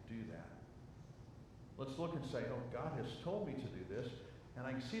can't do that. Let's look and say, oh, God has told me to do this, and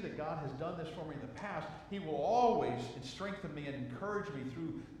I can see that God has done this for me in the past. He will always strengthen me and encourage me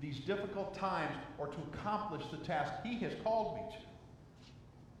through these difficult times or to accomplish the task He has called me to.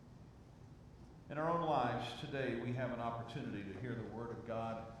 In our own lives today, we have an opportunity to hear the Word of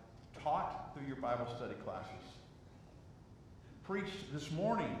God taught through your Bible study classes. Preached this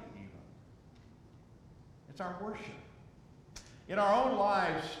morning, even. It's our worship. In our own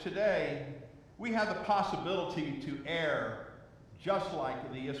lives today, we have the possibility to err just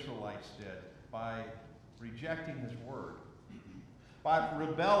like the Israelites did by rejecting His Word, by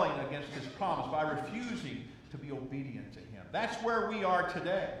rebelling against His promise, by refusing to be obedient to Him. That's where we are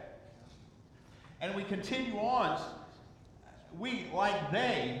today. And we continue on. We, like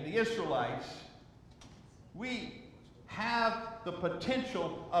they, the Israelites, we have the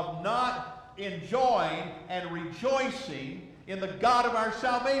potential of not enjoying and rejoicing in the God of our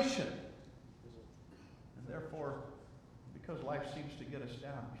salvation. And therefore, because life seems to get us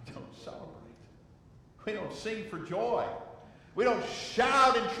down, we don't celebrate. We don't sing for joy. We don't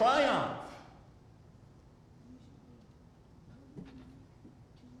shout in triumph.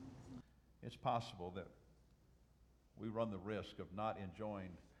 It's possible that we run the risk of not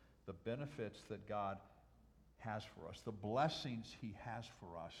enjoying the benefits that God has for us, the blessings He has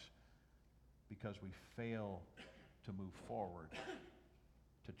for us, because we fail to move forward,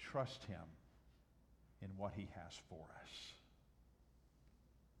 to trust Him in what He has for us.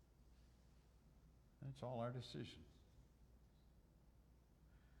 And it's all our decision.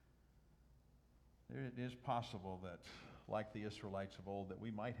 It is possible that, like the Israelites of old, that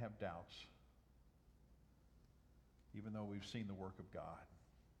we might have doubts, even though we've seen the work of God.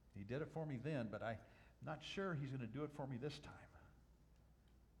 He did it for me then, but I'm not sure He's going to do it for me this time.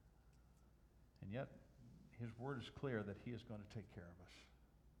 And yet, His Word is clear that He is going to take care of us.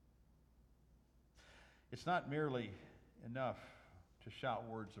 It's not merely enough to shout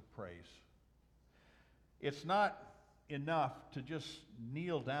words of praise. It's not enough to just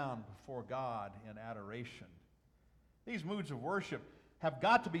kneel down before God in adoration. These moods of worship have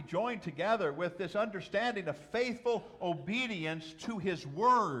got to be joined together with this understanding of faithful obedience to His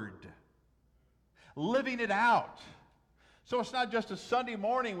Word. living it out. So it's not just a Sunday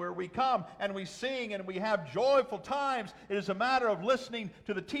morning where we come and we sing and we have joyful times. It is a matter of listening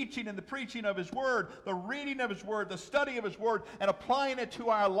to the teaching and the preaching of His Word, the reading of His Word, the study of His Word, and applying it to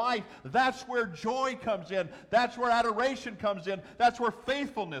our life. That's where joy comes in. That's where adoration comes in. That's where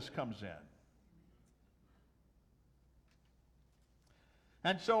faithfulness comes in.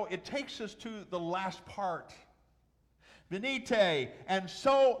 And so it takes us to the last part. Venite, and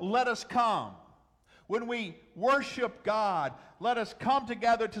so let us come. When we worship God, let us come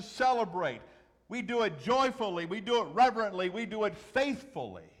together to celebrate. We do it joyfully, we do it reverently, we do it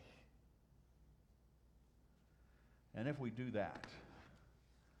faithfully. And if we do that,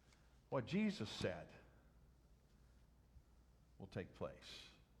 what Jesus said will take place.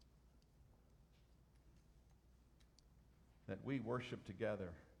 That we worship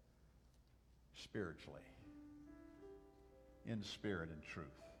together spiritually, in spirit and truth.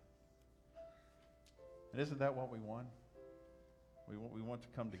 And isn't that what we want? We want to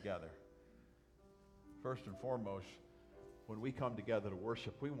come together. First and foremost, when we come together to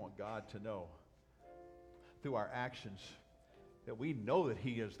worship, we want God to know through our actions that we know that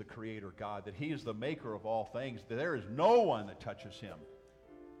He is the Creator God, that He is the maker of all things, that there is no one that touches Him.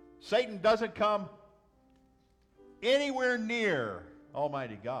 Satan doesn't come anywhere near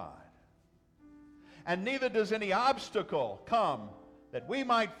Almighty God. And neither does any obstacle come that we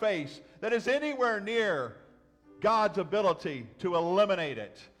might face that is anywhere near God's ability to eliminate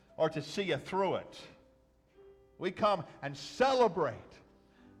it or to see you through it. We come and celebrate,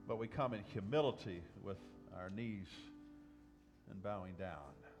 but we come in humility with our knees and bowing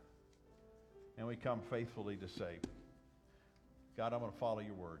down. And we come faithfully to say, God, I'm going to follow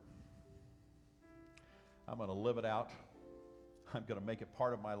your word. I'm going to live it out. I'm going to make it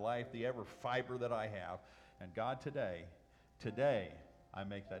part of my life, the every fiber that I have. And God, today, I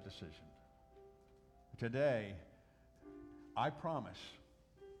make that decision. Today, I promise,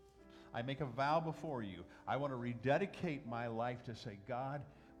 I make a vow before you. I want to rededicate my life to say, God,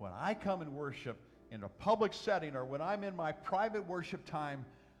 when I come and worship in a public setting or when I'm in my private worship time,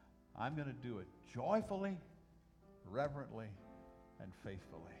 I'm going to do it joyfully, reverently, and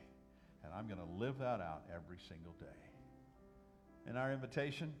faithfully. And I'm going to live that out every single day. In our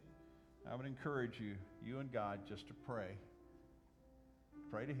invitation, I would encourage you and God, just to pray.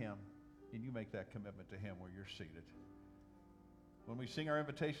 Pray to Him, and you make that commitment to Him where you're seated. When we sing our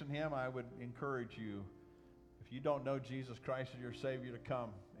invitation hymn, I would encourage you, if you don't know Jesus Christ as your Savior, to come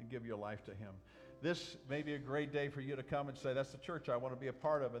and give your life to Him. This may be a great day for you to come and say, that's the church I want to be a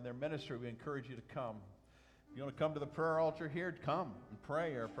part of, and their ministry. We encourage you to come. If you want to come to the prayer altar here, come and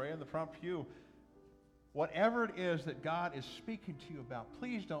pray, or pray in the front pew. Whatever it is that God is speaking to you about,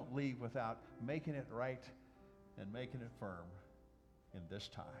 please don't leave without making it right and making it firm in this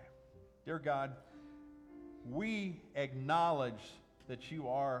time. Dear God, we acknowledge that you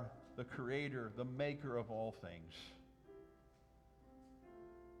are the Creator, the maker of all things.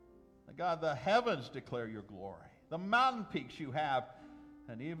 God, the heavens declare your glory. The mountain peaks you have,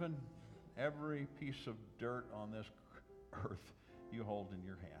 and even every piece of dirt on this earth you hold in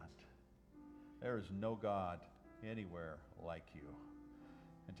your hand. There is no God anywhere like you.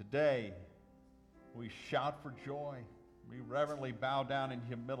 And today, we shout for joy. We reverently bow down in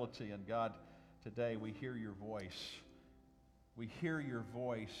humility. And God, today we hear your voice. We hear your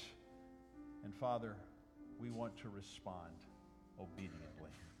voice. And Father, we want to respond obediently.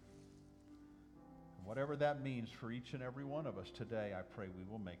 And whatever that means for each and every one of us today, I pray we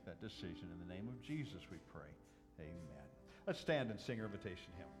will make that decision. In the name of Jesus we pray. Amen. Let's stand and sing our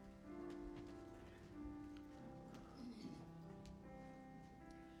invitation hymn.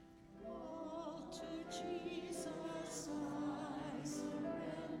 All to Jesus I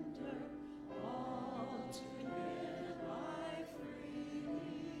surrender, all to Him I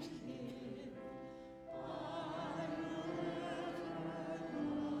freely give. I will ever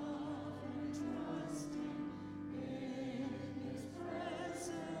love and trust Him, in His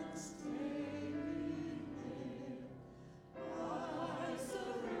presence daily live. I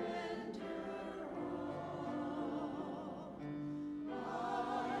surrender all.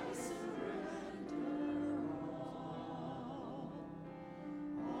 I surrender all.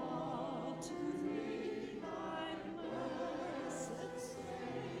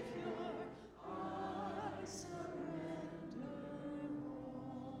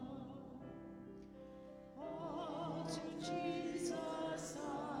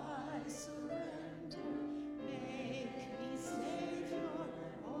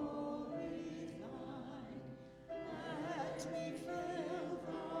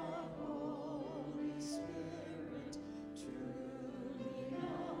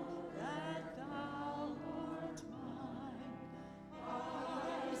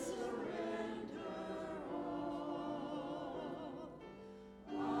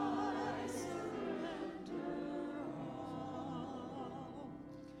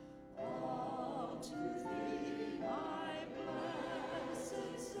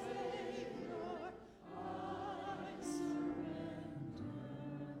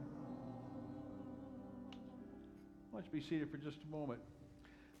 don't you be seated for just a moment.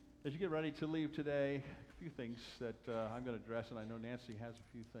 As you get ready to leave today, a few things that I'm going to address, and I know Nancy has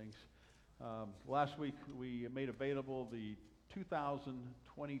a few things. Last week, we made available the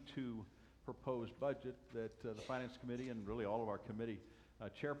 2022 proposed budget that the Finance Committee and really all of our committee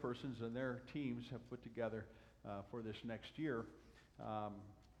chairpersons and their teams have put together for this next year.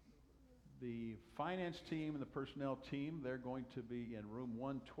 The finance team and the personnel team, they're going to be in room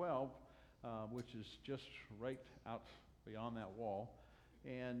 112, which is just right out beyond that wall.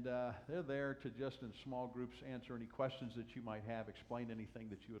 And they're there to just in small groups answer any questions that you might have, explain anything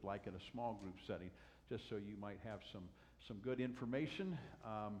that you would like in a small group setting, just so you might have some good information,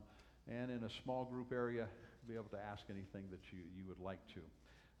 and in a small group area, be able to ask anything that you would like to.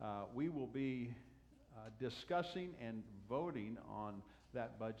 We will be discussing and voting on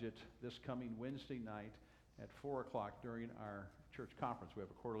that budget this coming Wednesday night at 4 o'clock during our church conference. We have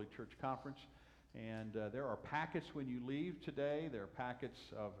a quarterly church conference, and there are packets when you leave today. There are packets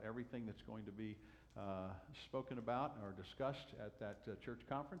of everything that's going to be spoken about or discussed at that church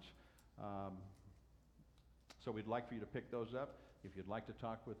conference. So we'd like for you to pick those up. If you'd like to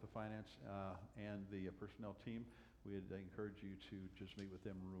talk with the finance and the personnel team, we'd encourage you to just meet with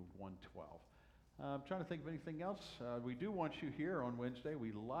them in room 112. I'm trying to think of anything else. We do want you here on Wednesday.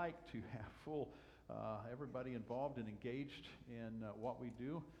 We like to have full everybody involved and engaged in what we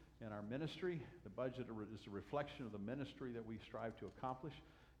do in our ministry. The budget is a reflection of the ministry that we strive to accomplish,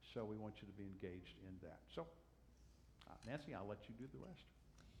 so we want you to be engaged in that. So, Nancy, I'll let you do the rest.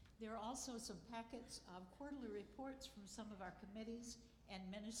 There are also some packets of quarterly reports from some of our committees and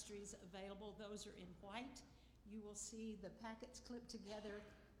ministries available. Those are in white. You will see the packets clipped together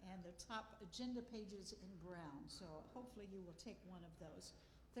and the top agenda pages in brown. So hopefully you will take one of those.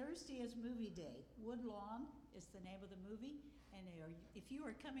 Thursday is movie day. Woodlawn is the name of the movie. And if you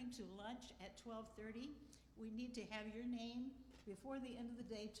are coming to lunch at 12:30, we need to have your name before the end of the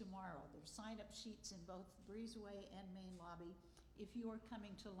day tomorrow. There's sign-up sheets in both breezeway and main lobby if you are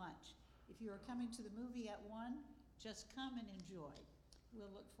coming to lunch. If you are coming to the movie at 1, just come and enjoy.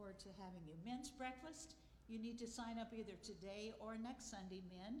 We'll look forward to having you. Men's breakfast, you need to sign up either today or next Sunday,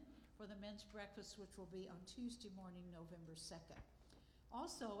 men, for the men's breakfast, which will be on Tuesday morning, November 2nd.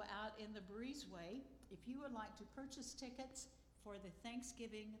 Also, out in the breezeway, if you would like to purchase tickets for the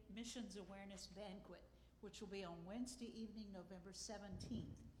Thanksgiving Missions Awareness Banquet, which will be on Wednesday evening, November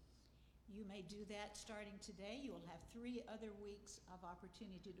 17th. You may do that starting today. You will have 3 other weeks of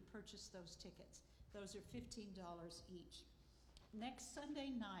opportunity to purchase those tickets. Those are $15 each. Next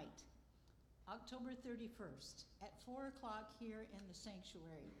Sunday night, October 31st, at 4 o'clock here in the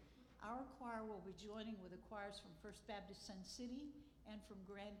sanctuary, our choir will be joining with the choirs from First Baptist Sun City and from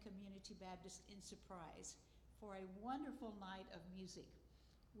Grand Community Baptist in Surprise for a wonderful night of music.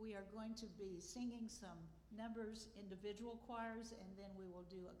 We are going to be singing some numbers, individual choirs, and then we will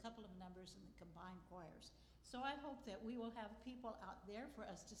do a couple of numbers in the combined choirs. So I hope that we will have people out there for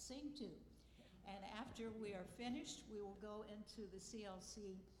us to sing to. And after we are finished, we will go into the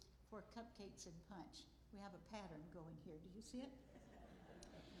CLC for cupcakes and punch. We have a pattern going here. Do you see it?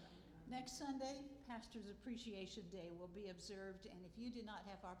 Next Sunday, Pastor's Appreciation Day will be observed, and if you do not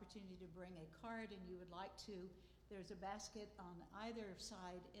have opportunity to bring a card and you would like to, there's a basket on either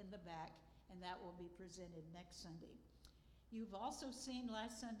side in the back, and that will be presented next Sunday. You've also seen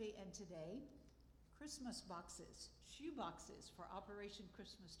last Sunday and today Christmas boxes, shoe boxes for Operation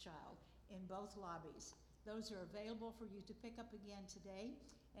Christmas Child in both lobbies. Those are available for you to pick up again today,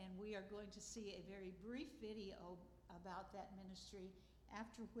 and we are going to see a very brief video about that ministry,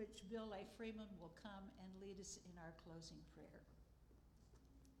 after which Bill A. Freeman will come and lead us in our closing prayer.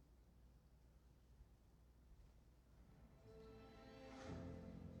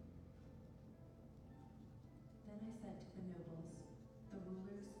 Then I said to the nobles, the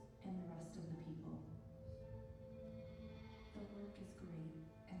rulers, and the rest of the people, the work is great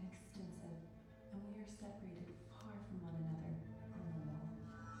and extensive, and we are separated far from one another on the wall.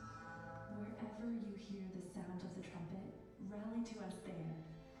 Wherever you hear the sound of the trumpet, rally to us there.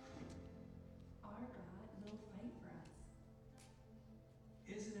 Our God will fight for us.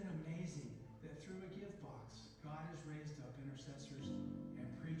 Isn't it amazing that through a gift box, God has raised up intercessors and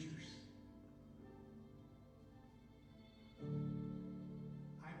preachers?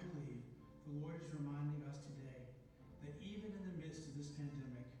 I believe the Lord is reminding us today that even in the midst of this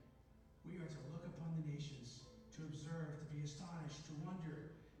pandemic, we are to look upon the nations, to observe, to be astonished, to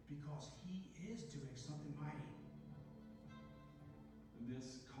wonder, because He is doing something mighty.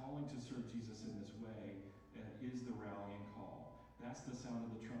 This calling to serve Jesus in this way is the rallying call. That's the sound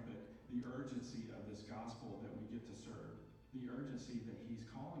of the trumpet, the urgency of this gospel that we get to serve, the urgency that He's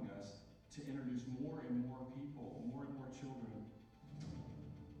calling us to introduce more and more people, more and more children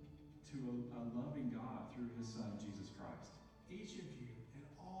to a loving God through his Son, Jesus Christ. Each of you and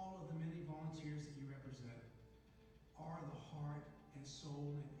all of the many volunteers that you represent are the heart and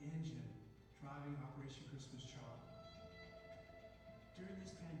soul and engine driving Operation Christmas Child. During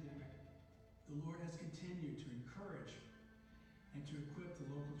this pandemic, the Lord has continued to encourage and to equip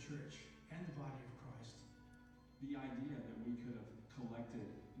the local church and the body of Christ. The idea that we could have collected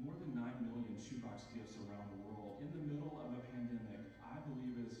more than 9 million shoebox gifts around the world in the middle of a pandemic, I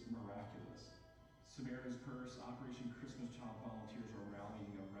believe is miraculous. Samaritan's Purse, Operation Christmas Child volunteers are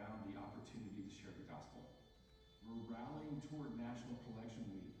rallying around the opportunity to share the gospel. We're rallying toward National Collection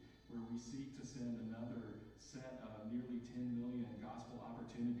Week, where we seek to send another set of nearly 10 million gospel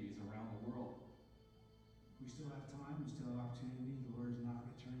opportunities around the world. We still have time, we still have opportunity. The Lord has not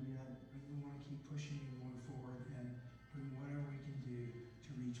returned yet, but we want to keep pushing and going forward and doing whatever we can do to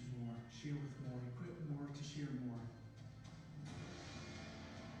reach more, share with more, equip more, to share more.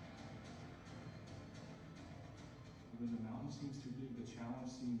 When the mountain seems too big, the challenge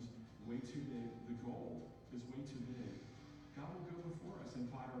seems way too big, the goal is way too big, God will go before us and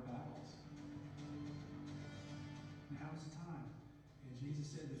fight our battles. Now is the time. And Jesus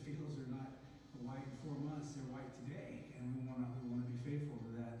said the fields are not white in 4 months, they're white today. And we want to be faithful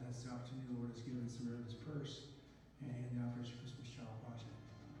to that. That's the opportunity the Lord has given Samaritan's Purse and the Operation Christmas Child Project.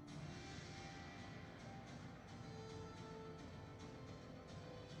 Would you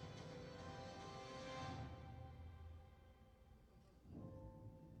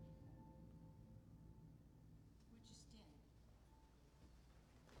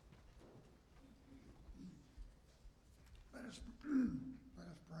stand? Let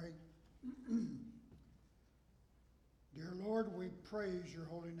us pray. Dear Lord, we praise your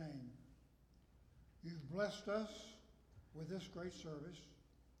holy name. You've blessed us with this great service.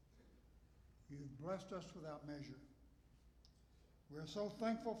 You've blessed us without measure. We're so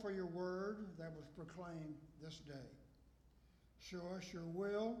thankful for your word that was proclaimed this day. Show us your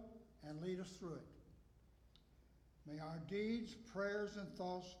will and lead us through it. May our deeds, prayers, and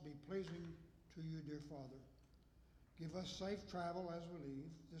thoughts be pleasing to you, dear Father. Give us safe travel as we leave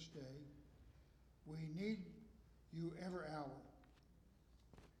this day. We need you every hour.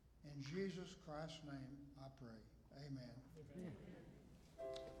 In Jesus Christ's name I pray. Amen.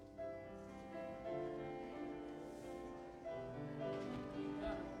 Amen.